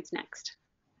points next.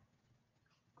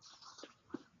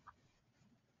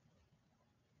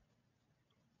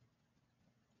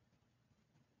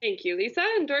 Thank you, Lisa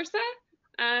and Dorsa.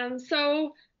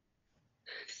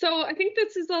 So I think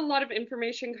this is a lot of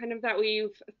information kind of that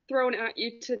we've thrown at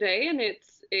you today, and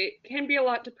it can be a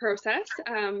lot to process.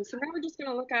 So now we're just going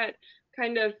to look at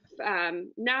kind of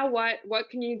now what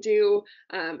can you do,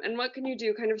 and what can you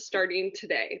do kind of starting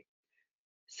today.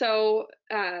 So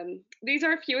these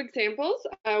are a few examples.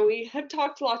 We have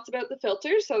talked lots about the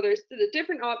filters. So there's the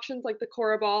different options like the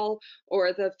Coraball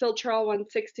or the Filtrol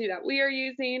 160 that we are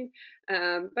using.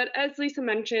 But as Lisa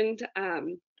mentioned,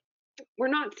 we're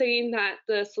not saying that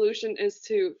the solution is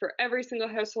for every single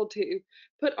household to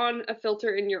put on a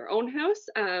filter in your own house.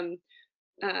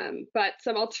 But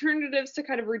some alternatives to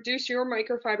kind of reduce your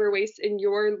microfiber waste in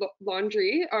your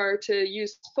laundry are to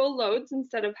use full loads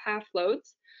instead of half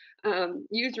loads.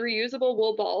 Use reusable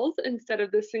wool balls instead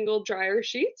of the single dryer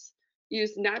sheets.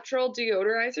 Use natural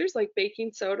deodorizers like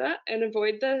baking soda, and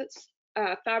avoid the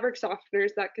fabric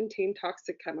softeners that contain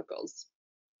toxic chemicals.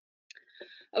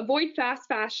 Avoid fast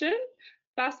fashion.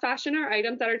 Fast fashion are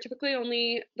items that are typically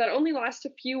only last a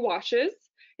few washes.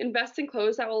 Invest in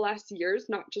clothes that will last years,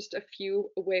 not just a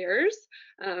few wears.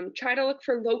 Try to look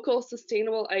for local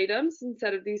sustainable items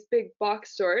instead of these big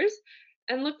box stores.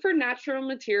 And look for natural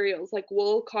materials like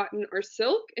wool, cotton, or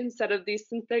silk instead of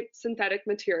these synthetic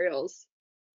materials.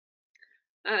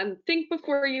 Think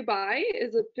before you buy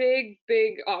is a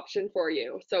big option for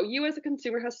you. So you as a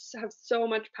consumer have so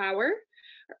much power.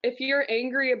 If you're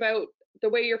angry about the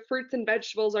way your fruits and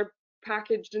vegetables are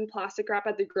packaged in plastic wrap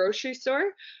at the grocery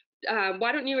store,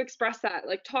 why don't you express that?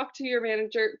 Like, talk to your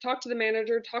manager, talk to the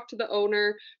manager, talk to the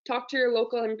owner, talk to your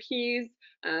local MPs.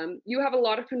 You have a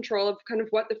lot of control of kind of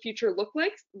what the future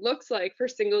looks like for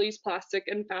single-use plastic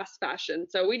and fast fashion.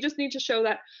 So we just need to show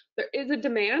that there is a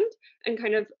demand and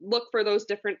kind of look for those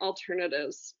different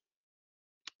alternatives.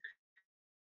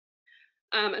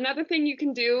 Another thing you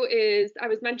can do is, I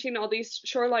was mentioning all these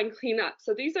shoreline cleanups.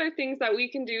 So these are things that we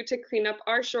can do to clean up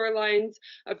our shorelines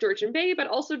of Georgian Bay, but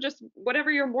also just whatever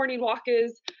your morning walk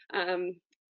is.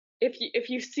 If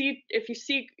you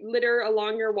see litter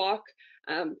along your walk,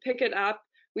 pick it up.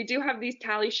 We do have these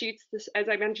tally sheets, as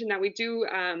I mentioned, that we do.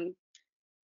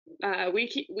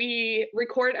 We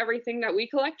record everything that we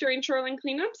collect during shoreline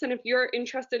cleanups, and if you're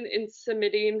interested in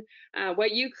submitting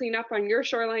what you clean up on your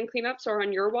shoreline cleanups or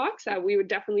on your walks, we would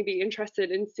definitely be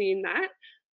interested in seeing that.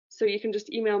 So you can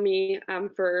just email me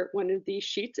for one of these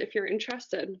sheets if you're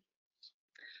interested.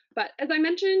 But as I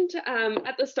mentioned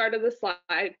at the start of the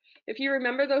slide, if you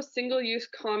remember those single-use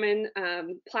common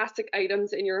plastic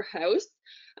items in your house,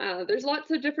 there's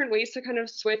lots of different ways to kind of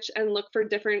switch and look for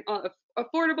different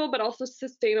affordable but also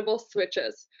sustainable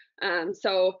switches.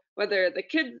 So whether the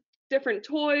kids, different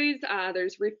toys,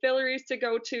 there's refilleries to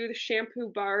go to, the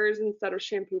shampoo bars instead of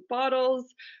shampoo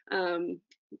bottles,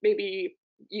 maybe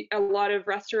a lot of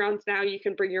restaurants now, you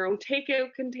can bring your own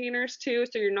takeout containers too,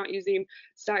 so you're not using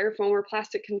styrofoam or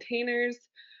plastic containers.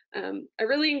 I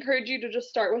really encourage you to just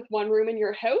start with one room in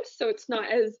your house so it's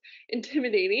not as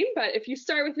intimidating. But if you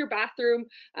start with your bathroom,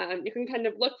 you can kind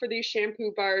of look for these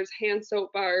shampoo bars, hand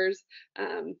soap bars.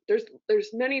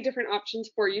 There's many different options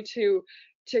for you to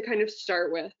kind of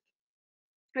start with.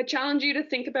 I challenge you to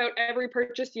think about every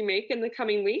purchase you make in the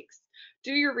coming weeks.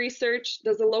 Do your research.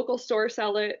 Does a local store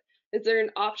sell it? Is there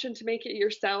an option to make it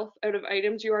yourself out of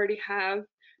items you already have?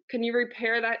 Can you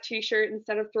repair that t-shirt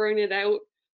instead of throwing it out?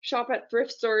 Shop at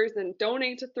thrift stores and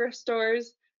donate to thrift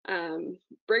stores.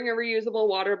 Bring a reusable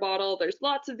water bottle. There's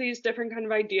lots of these different kind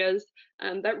of ideas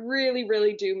that really,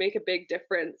 really do make a big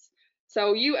difference.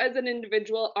 So you as an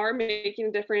individual are making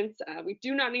a difference. We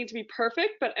do not need to be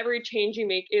perfect, but every change you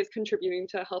make is contributing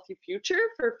to a healthy future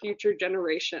for future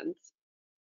generations.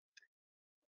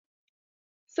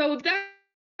 So that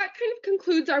kind of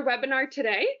concludes our webinar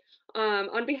today.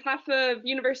 On behalf of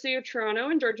University of Toronto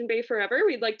and Georgian Bay Forever,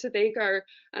 we'd like to thank our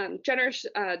generous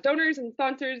donors and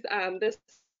sponsors. This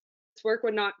work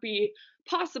would not be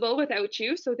possible without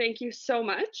you, so thank you so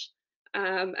much.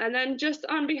 And then just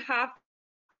on behalf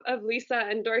of Lisa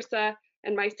and Dorsa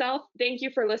and myself, thank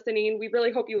you for listening. We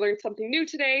really hope you learned something new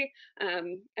today.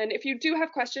 And if you do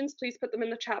have questions, please put them in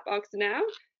the chat box now,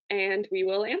 and we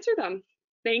will answer them.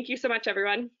 Thank you so much,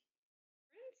 everyone.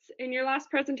 In your last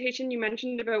presentation, you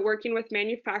mentioned about working with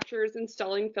manufacturers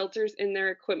installing filters in their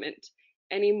equipment.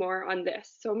 Any more on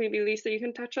this? So maybe Lisa, you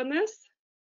can touch on this.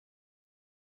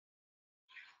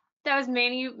 That was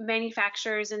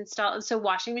manufacturers install, so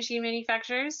washing machine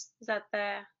manufacturers. Is that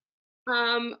the?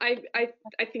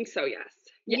 I think so. Yes.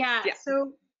 Yeah.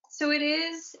 So it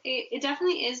is. It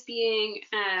definitely is being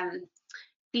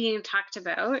talked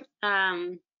about.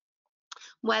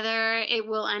 Whether it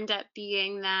will end up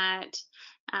being that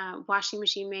washing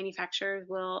machine manufacturers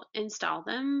will install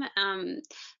them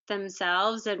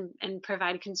themselves and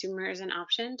provide consumers an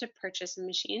option to purchase a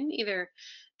machine, either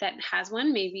that has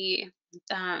one, maybe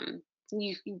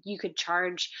you could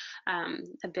charge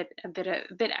a bit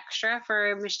extra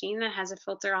for a machine that has a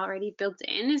filter already built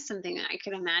in, is something that I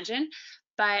could imagine.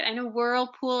 But I know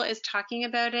Whirlpool is talking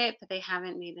about it, but they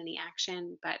haven't made any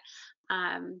action. But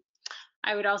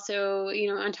I would also,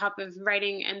 on top of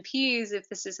writing MPs, if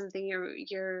this is something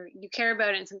you care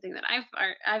about and something that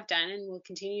I've done and will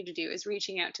continue to do, is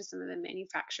reaching out to some of the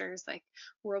manufacturers like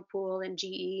Whirlpool and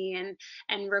GE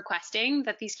and requesting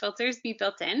that these filters be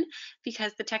built in,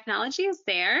 because the technology is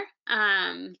there.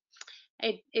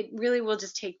 It really will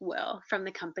just take will from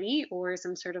the company or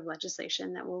some sort of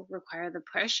legislation that will require the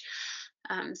push.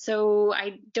 So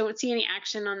I don't see any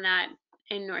action on that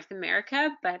in North America,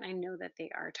 but I know that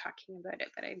they are talking about it,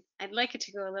 but I'd like it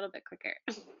to go a little bit quicker.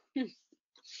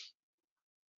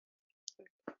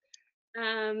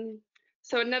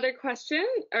 So another question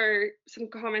or some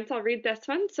comments, I'll read this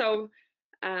one. So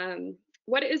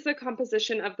what is the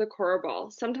composition of the coral ball?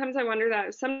 Sometimes I wonder that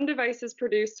if some devices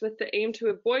produced with the aim to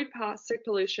avoid plastic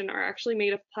pollution are actually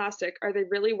made of plastic, are they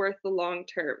really worth the long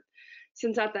term?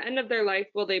 Since at the end of their life,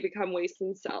 will they become waste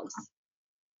themselves?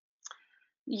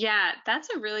 Yeah, that's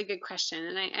a really good question,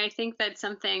 and I think that's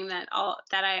something that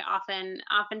I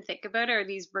often think about are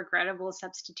these regrettable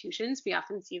substitutions. We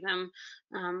often see them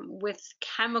with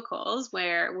chemicals,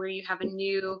 where you have a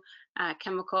new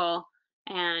chemical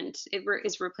and it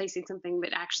is replacing something,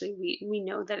 but actually we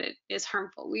know that it is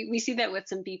harmful. We see that with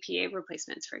some BPA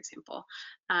replacements, for example.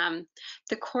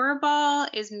 The coral ball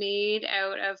is made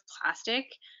out of plastic.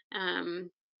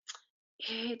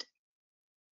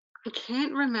 I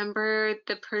can't remember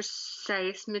the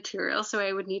precise material, so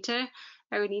I would need to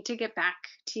get back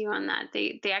to you on that.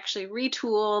 They actually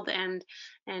retooled and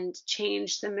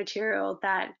changed the material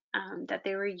that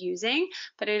they were using,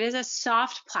 but it is a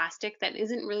soft plastic that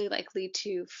isn't really likely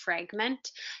to fragment.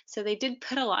 So they did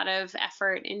put a lot of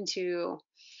effort into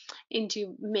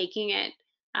making it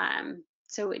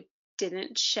so it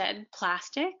didn't shed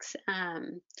plastics.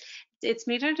 It's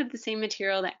made out of the same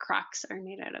material that Crocs are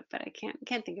made out of, but I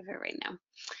can't think of it right now.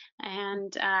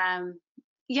 And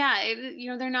yeah,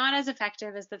 they're not as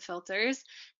effective as the filters.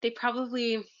 They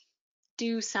probably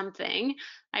do something.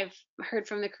 I've heard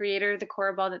from the creator of the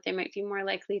coral ball that they might be more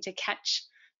likely to catch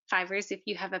fibres if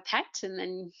you have a pet, and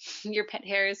then your pet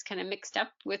hair is kind of mixed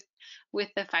up with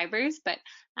the fibres. But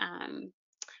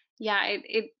yeah,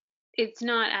 it's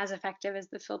not as effective as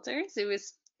the filters.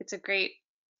 It's a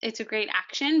great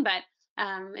action, but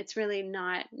it's really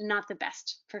not the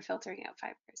best for filtering out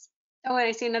fibers. Oh, and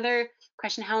I see another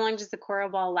question: how long does the coral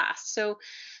ball last? So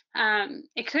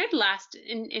it could last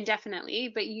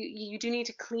indefinitely, but you do need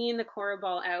to clean the coral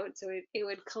ball out, so it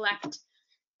would collect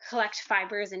collect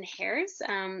fibers and hairs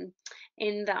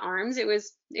in the arms.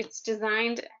 It's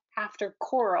designed after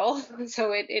coral,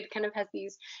 so it kind of has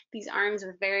these arms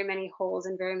with very many holes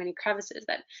and very many crevices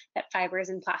that fibers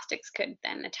and plastics could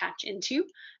then attach into.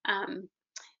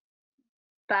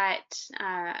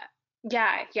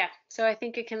 Yeah, so I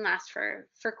think it can last for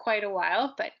quite a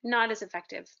while, but not as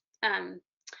effective.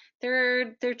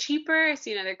 They're cheaper. I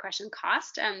see another question,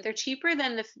 cost. They're cheaper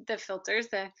than the filters.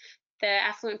 The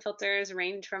affluent filters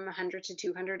range from $100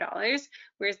 to $200,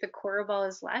 whereas the coral ball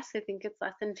is less. I think it's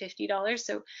less than $50.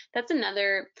 So that's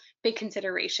another big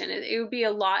consideration. It would be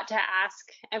a lot to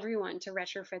ask everyone to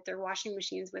retrofit their washing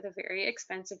machines with a very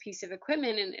expensive piece of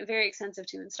equipment, and very expensive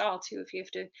to install too, if you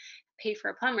have to pay for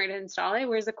a plumber to install it.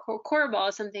 Whereas the coral ball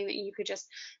is something that you could just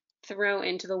throw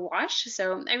into the wash.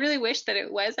 So I really wish that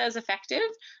it was as effective,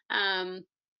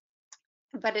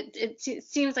 but it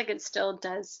seems like it still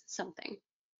does something.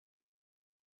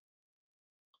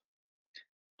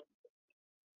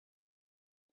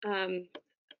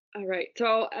 All right,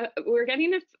 so we're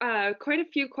getting quite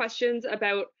a few questions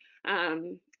about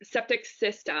septic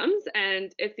systems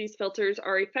and if these filters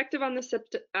are effective on the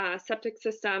septic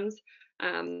systems.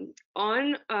 On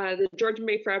the Georgian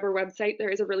Bay Forever website,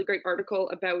 there is a really great article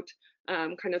about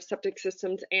kind of septic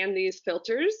systems and these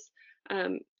filters.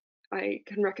 I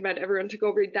can recommend everyone to go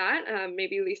read that.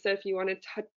 Maybe Lisa, if you want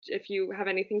to if you have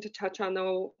anything to touch on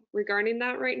though regarding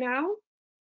that right now.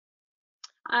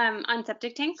 On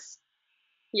septic tanks?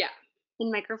 Yeah.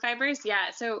 In microfibers?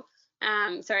 Yeah. So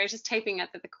sorry, I was just typing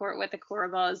up that what the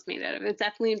coral ball is made out of. It's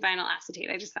ethylene vinyl acetate.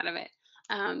 I just thought of it.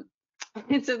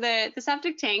 And so the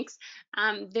septic tanks,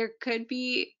 there could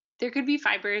be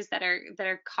fibers that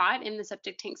are caught in the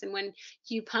septic tanks, and when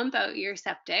you pump out your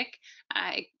septic,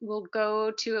 it will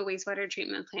go to a wastewater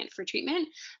treatment plant for treatment.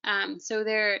 So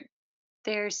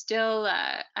there's still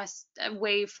a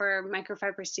way for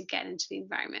microfibers to get into the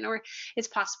environment, or it's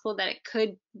possible that it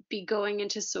could be going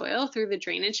into soil through the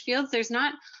drainage fields. There's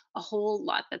not a whole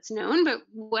lot that's known, but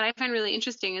what I find really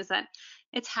interesting is that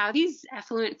it's how these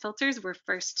effluent filters were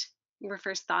first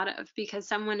thought of, because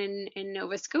someone in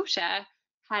Nova Scotia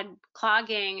had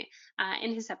clogging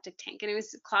in his septic tank, and it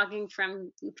was clogging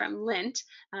from lint,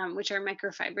 which are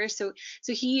microfibers. So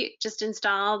he just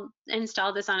installed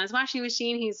this on his washing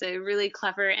machine. He's a really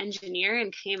clever engineer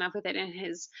and came up with it in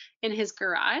his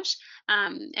garage.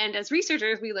 And as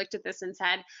researchers, we looked at this and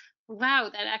said, wow,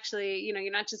 that actually,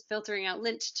 you're not just filtering out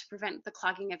lint to prevent the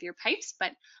clogging of your pipes,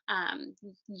 but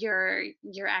you're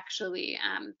actually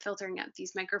filtering out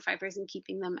these microfibers and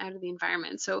keeping them out of the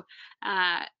environment.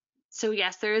 So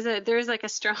yes, there is like a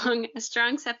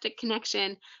strong septic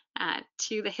connection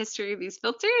to the history of these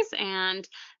filters, and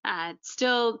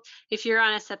still, if you're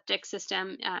on a septic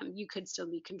system, you could still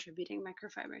be contributing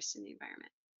microfibers to the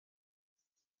environment.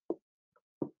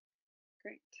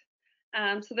 Great.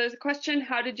 So there's a question: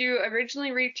 how did you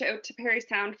originally reach out to Parry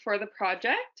Sound for the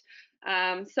project?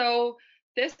 So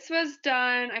this was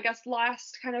done, I guess,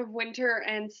 last kind of winter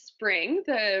and spring,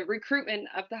 the recruitment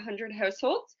of the 100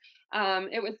 households.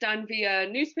 It was done via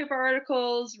newspaper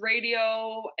articles,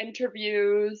 radio,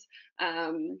 interviews,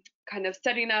 kind of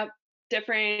setting up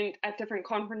at different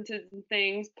conferences and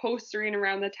things, postering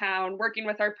around the town, working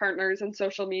with our partners and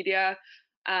social media.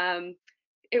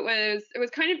 It was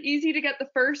kind of easy to get the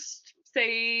first,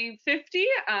 say, 50,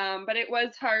 but it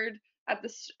was hard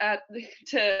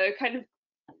to kind of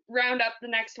round up the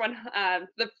next one,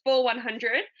 the full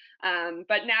 100.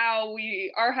 But now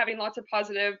we are having lots of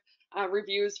positive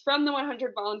reviews from the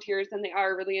 100 volunteers, and they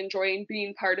are really enjoying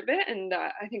being part of it. And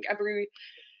I think every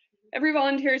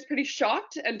volunteer is pretty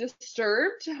shocked and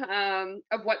disturbed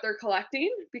of what they're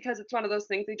collecting, because it's one of those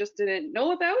things they just didn't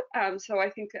know about. So I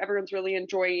think everyone's really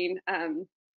enjoying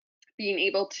being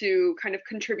able to kind of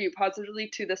contribute positively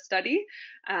to the study.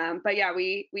 But yeah,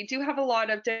 we do have a lot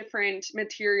of different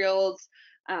materials,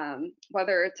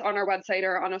 whether it's on our website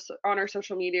or on our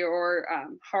social media, or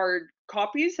hard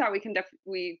copies that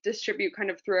we distribute kind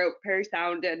of throughout Parry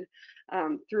Sound and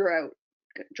throughout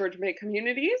Georgian Bay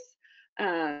communities.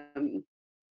 And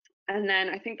then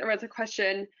I think there was a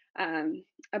question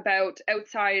about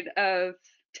outside of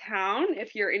town,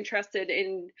 if you're interested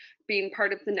in being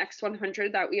part of the next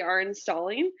 100 that we are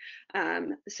installing.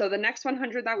 So the next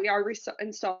 100 that we are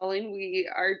installing,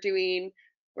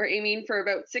 we're aiming for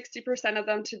about 60% of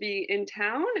them to be in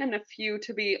town and a few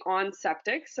to be on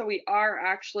septic. So we are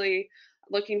actually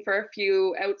looking for a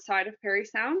few outside of Parry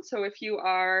Sound. So if you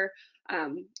are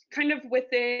kind of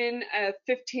within a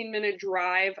 15-minute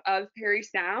drive of Parry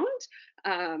Sound,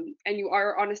 and you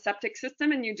are on a septic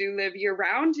system and you do live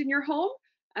year-round in your home,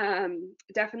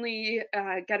 definitely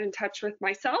get in touch with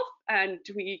myself, and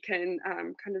we can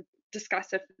kind of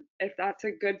discuss if that's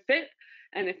a good fit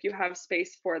and if you have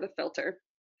space for the filter.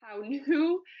 How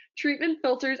new treatment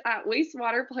filters at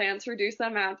wastewater plants reduce the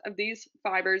amount of these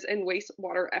fibers in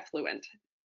wastewater effluent.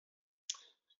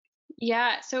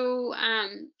 Yeah, so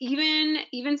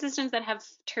even systems that have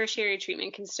tertiary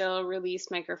treatment can still release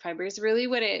microfibers. Really,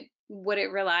 what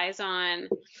it relies on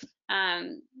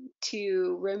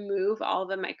to remove all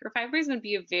the microfibers would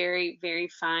be a very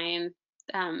fine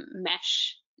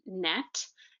mesh net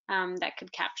that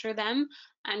could capture them.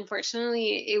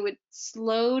 Unfortunately, it would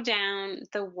slow down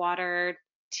the water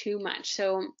too much.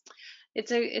 So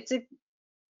it's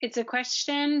a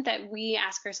question that we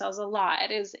ask ourselves a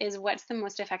lot, is what's the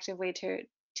most effective way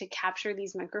to capture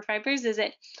these microfibers? Is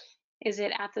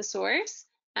it at the source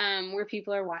where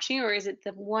people are washing, or is it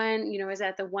the one, is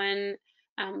that the one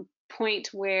point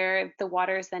where the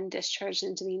water is then discharged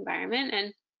into the environment?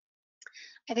 And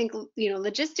I think,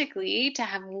 logistically, to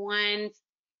have one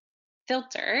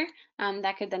filter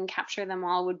that could then capture them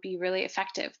all would be really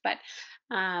effective. But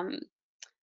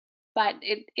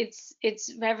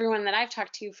it's everyone that I've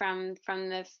talked to from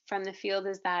the field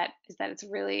is that it's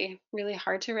really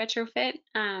hard to retrofit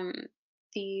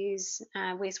these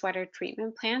wastewater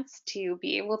treatment plants to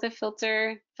be able to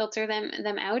filter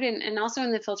them out, and also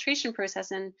in the filtration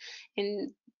process and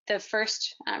in the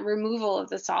first removal of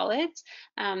the solids.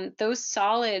 Those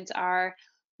solids are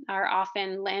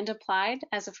often land applied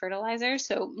as a fertilizer.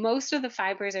 So most of the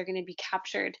fibers are going to be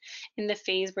captured in the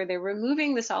phase where they're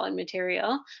removing the solid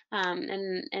material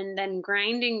and then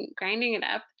grinding it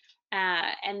up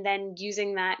and then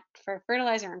using that for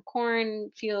fertilizer in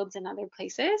corn fields and other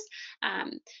places.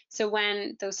 So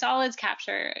when those solids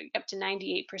capture up to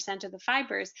 98% of the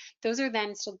fibers, those are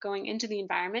then still going into the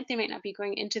environment. They might not be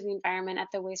going into the environment at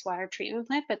the wastewater treatment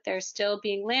plant, but they're still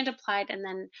being land applied, and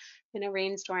then in a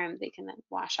rainstorm, they can then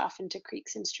wash off into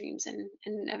creeks and streams and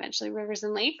eventually rivers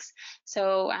and lakes.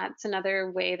 So it's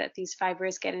another way that these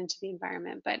fibers get into the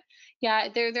environment. But yeah,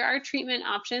 there are treatment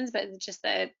options, but it's just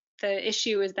that the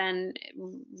issue is then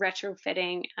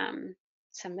retrofitting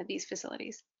some of these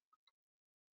facilities.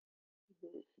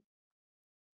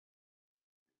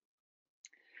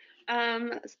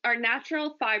 Are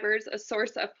natural fibers a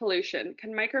source of pollution?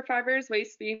 Can microfibers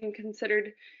waste being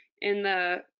considered in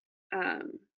the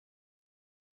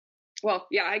well,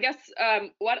 yeah, I guess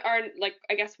what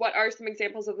are some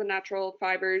examples of the natural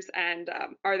fibers, and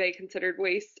are they considered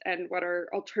waste, and what are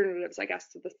alternatives, I guess,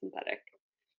 to the synthetic?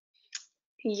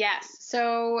 Yes,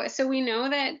 so we know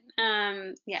that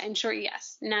yeah, in short,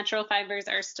 yes, natural fibers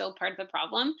are still part of the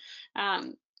problem.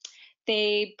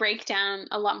 They break down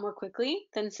a lot more quickly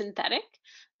than synthetic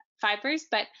fibers,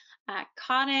 but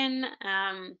cotton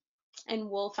and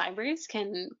wool fibers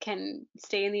can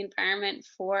stay in the environment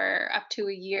for up to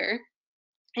a year.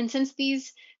 And since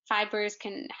these fibers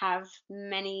can have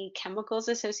many chemicals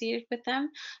associated with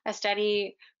them, a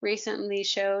study recently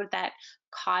showed that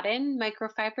cotton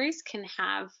microfibers can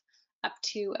have up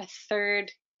to a third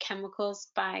chemicals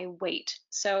by weight.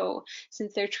 So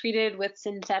since they're treated with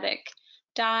synthetic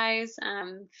dyes,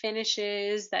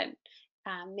 finishes that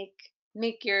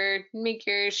make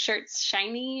your shirts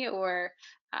shiny or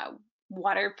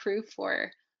waterproof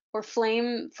or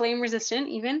flame resistant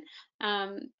even,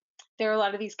 there are a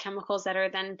lot of these chemicals that are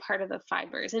then part of the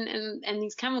fibers, and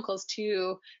these chemicals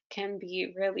too can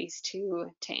be released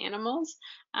to animals.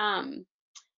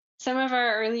 Some of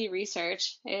our early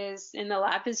research is in the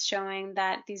lab is showing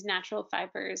that these natural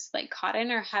fibers like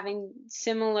cotton are having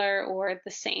similar or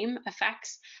the same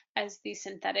effects as the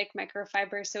synthetic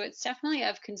microfibers, so it's definitely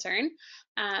of concern.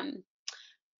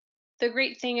 The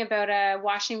great thing about a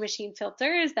washing machine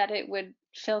filter is that it would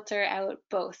filter out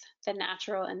both the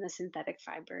natural and the synthetic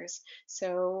fibers.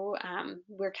 So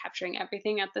we're capturing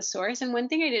everything at the source. And one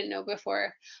thing I didn't know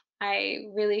before I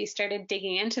really started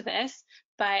digging into this,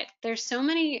 but there's so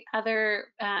many other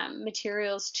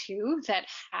materials too that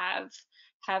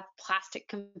have plastic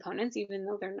components, even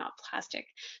though they're not plastic.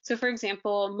 So for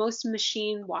example, most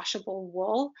machine washable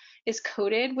wool is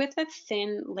coated with a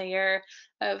thin layer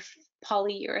of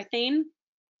polyurethane,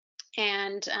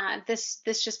 and this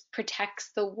just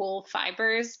protects the wool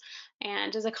fibers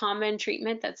and is a common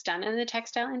treatment that's done in the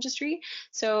textile industry.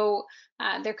 So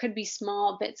there could be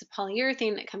small bits of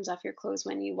polyurethane that comes off your clothes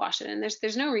when you wash it, and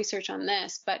there's no research on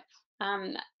this, but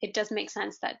it does make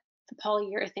sense that the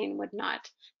polyurethane would not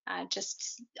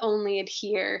just only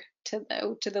adhere to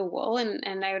the wool,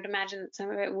 and I would imagine that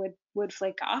some of it would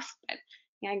flake off. But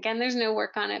yeah, again, there's no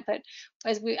work on it, but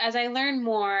as I learn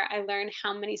more, I learn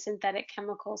how many synthetic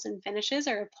chemicals and finishes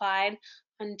are applied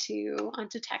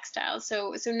onto textiles.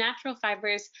 So natural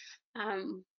fibers,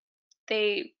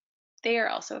 they are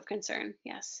also of concern.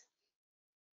 Yes.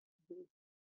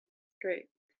 Great.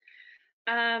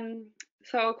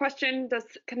 So a question,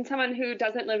 can someone who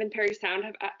doesn't live in Parry Sound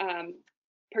have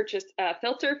purchased a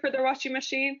filter for their washing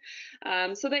machine?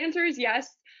 So the answer is yes.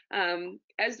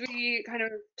 As we kind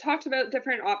of talked about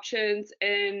different options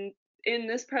in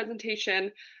this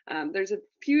presentation, there's a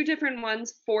few different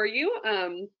ones for you.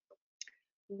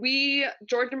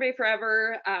 Georgian Bay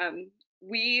Forever,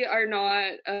 we are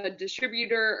not a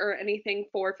distributor or anything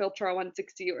for Filtrol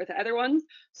 160 or the other ones,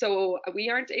 so we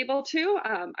aren't able to.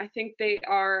 I think they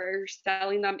are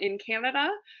selling them in Canada,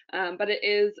 but it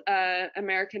is an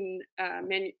American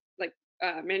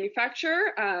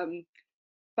manufacturer,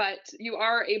 but you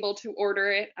are able to order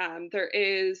it.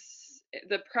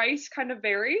 The price kind of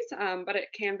varies, but it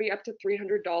can be up to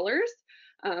 $300.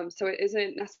 So it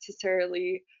isn't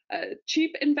necessarily a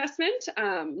cheap investment.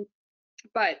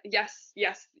 But yes,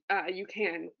 you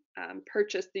can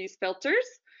purchase these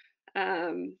filters.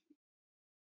 And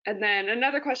then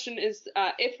another question is,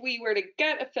 if we were to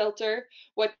get a filter,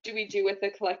 what do we do with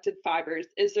the collected fibers?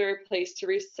 Is there a place to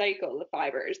recycle the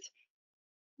fibers?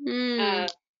 That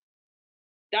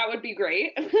would be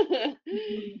great.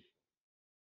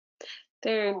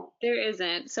 There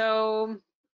isn't. So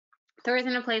there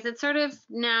isn't a place. It's sort of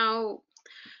now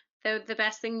the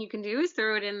best thing you can do is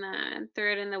throw it in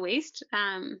the waste,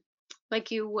 like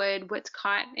you would what's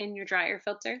caught in your dryer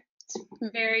filter.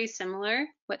 It's very similar,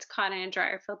 what's caught in a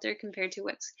dryer filter compared to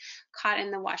what's caught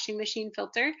in the washing machine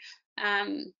filter.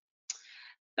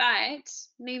 But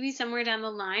maybe somewhere down the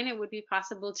line it would be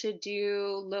possible to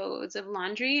do loads of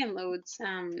laundry and loads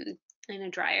in a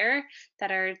dryer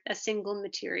that are a single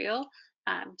material.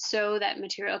 So that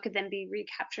material could then be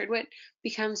recaptured. What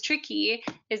becomes tricky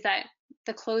is that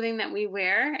the clothing that we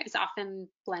wear is often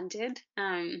blended.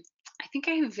 I think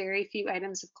I have very few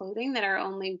items of clothing that are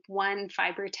only one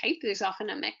fiber type. There's often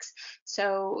a mix.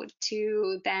 So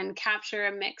to then capture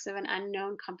a mix of an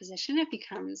unknown composition, it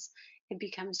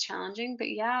becomes challenging. But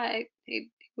yeah, it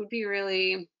would be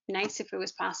really nice if it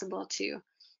was possible to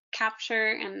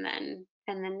capture and then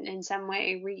in some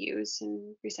way reuse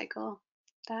and recycle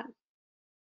that.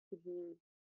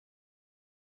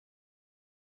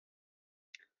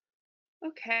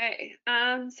 Okay,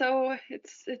 so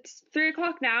it's 3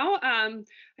 o'clock now.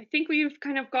 I think we've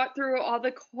kind of got through all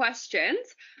the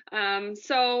questions.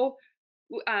 So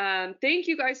thank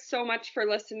you guys so much for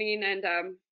listening and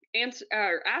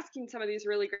asking some of these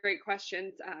really great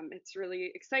questions. It's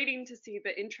really exciting to see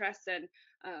the interest and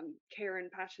care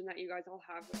and passion that you guys all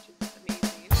have, which is amazing.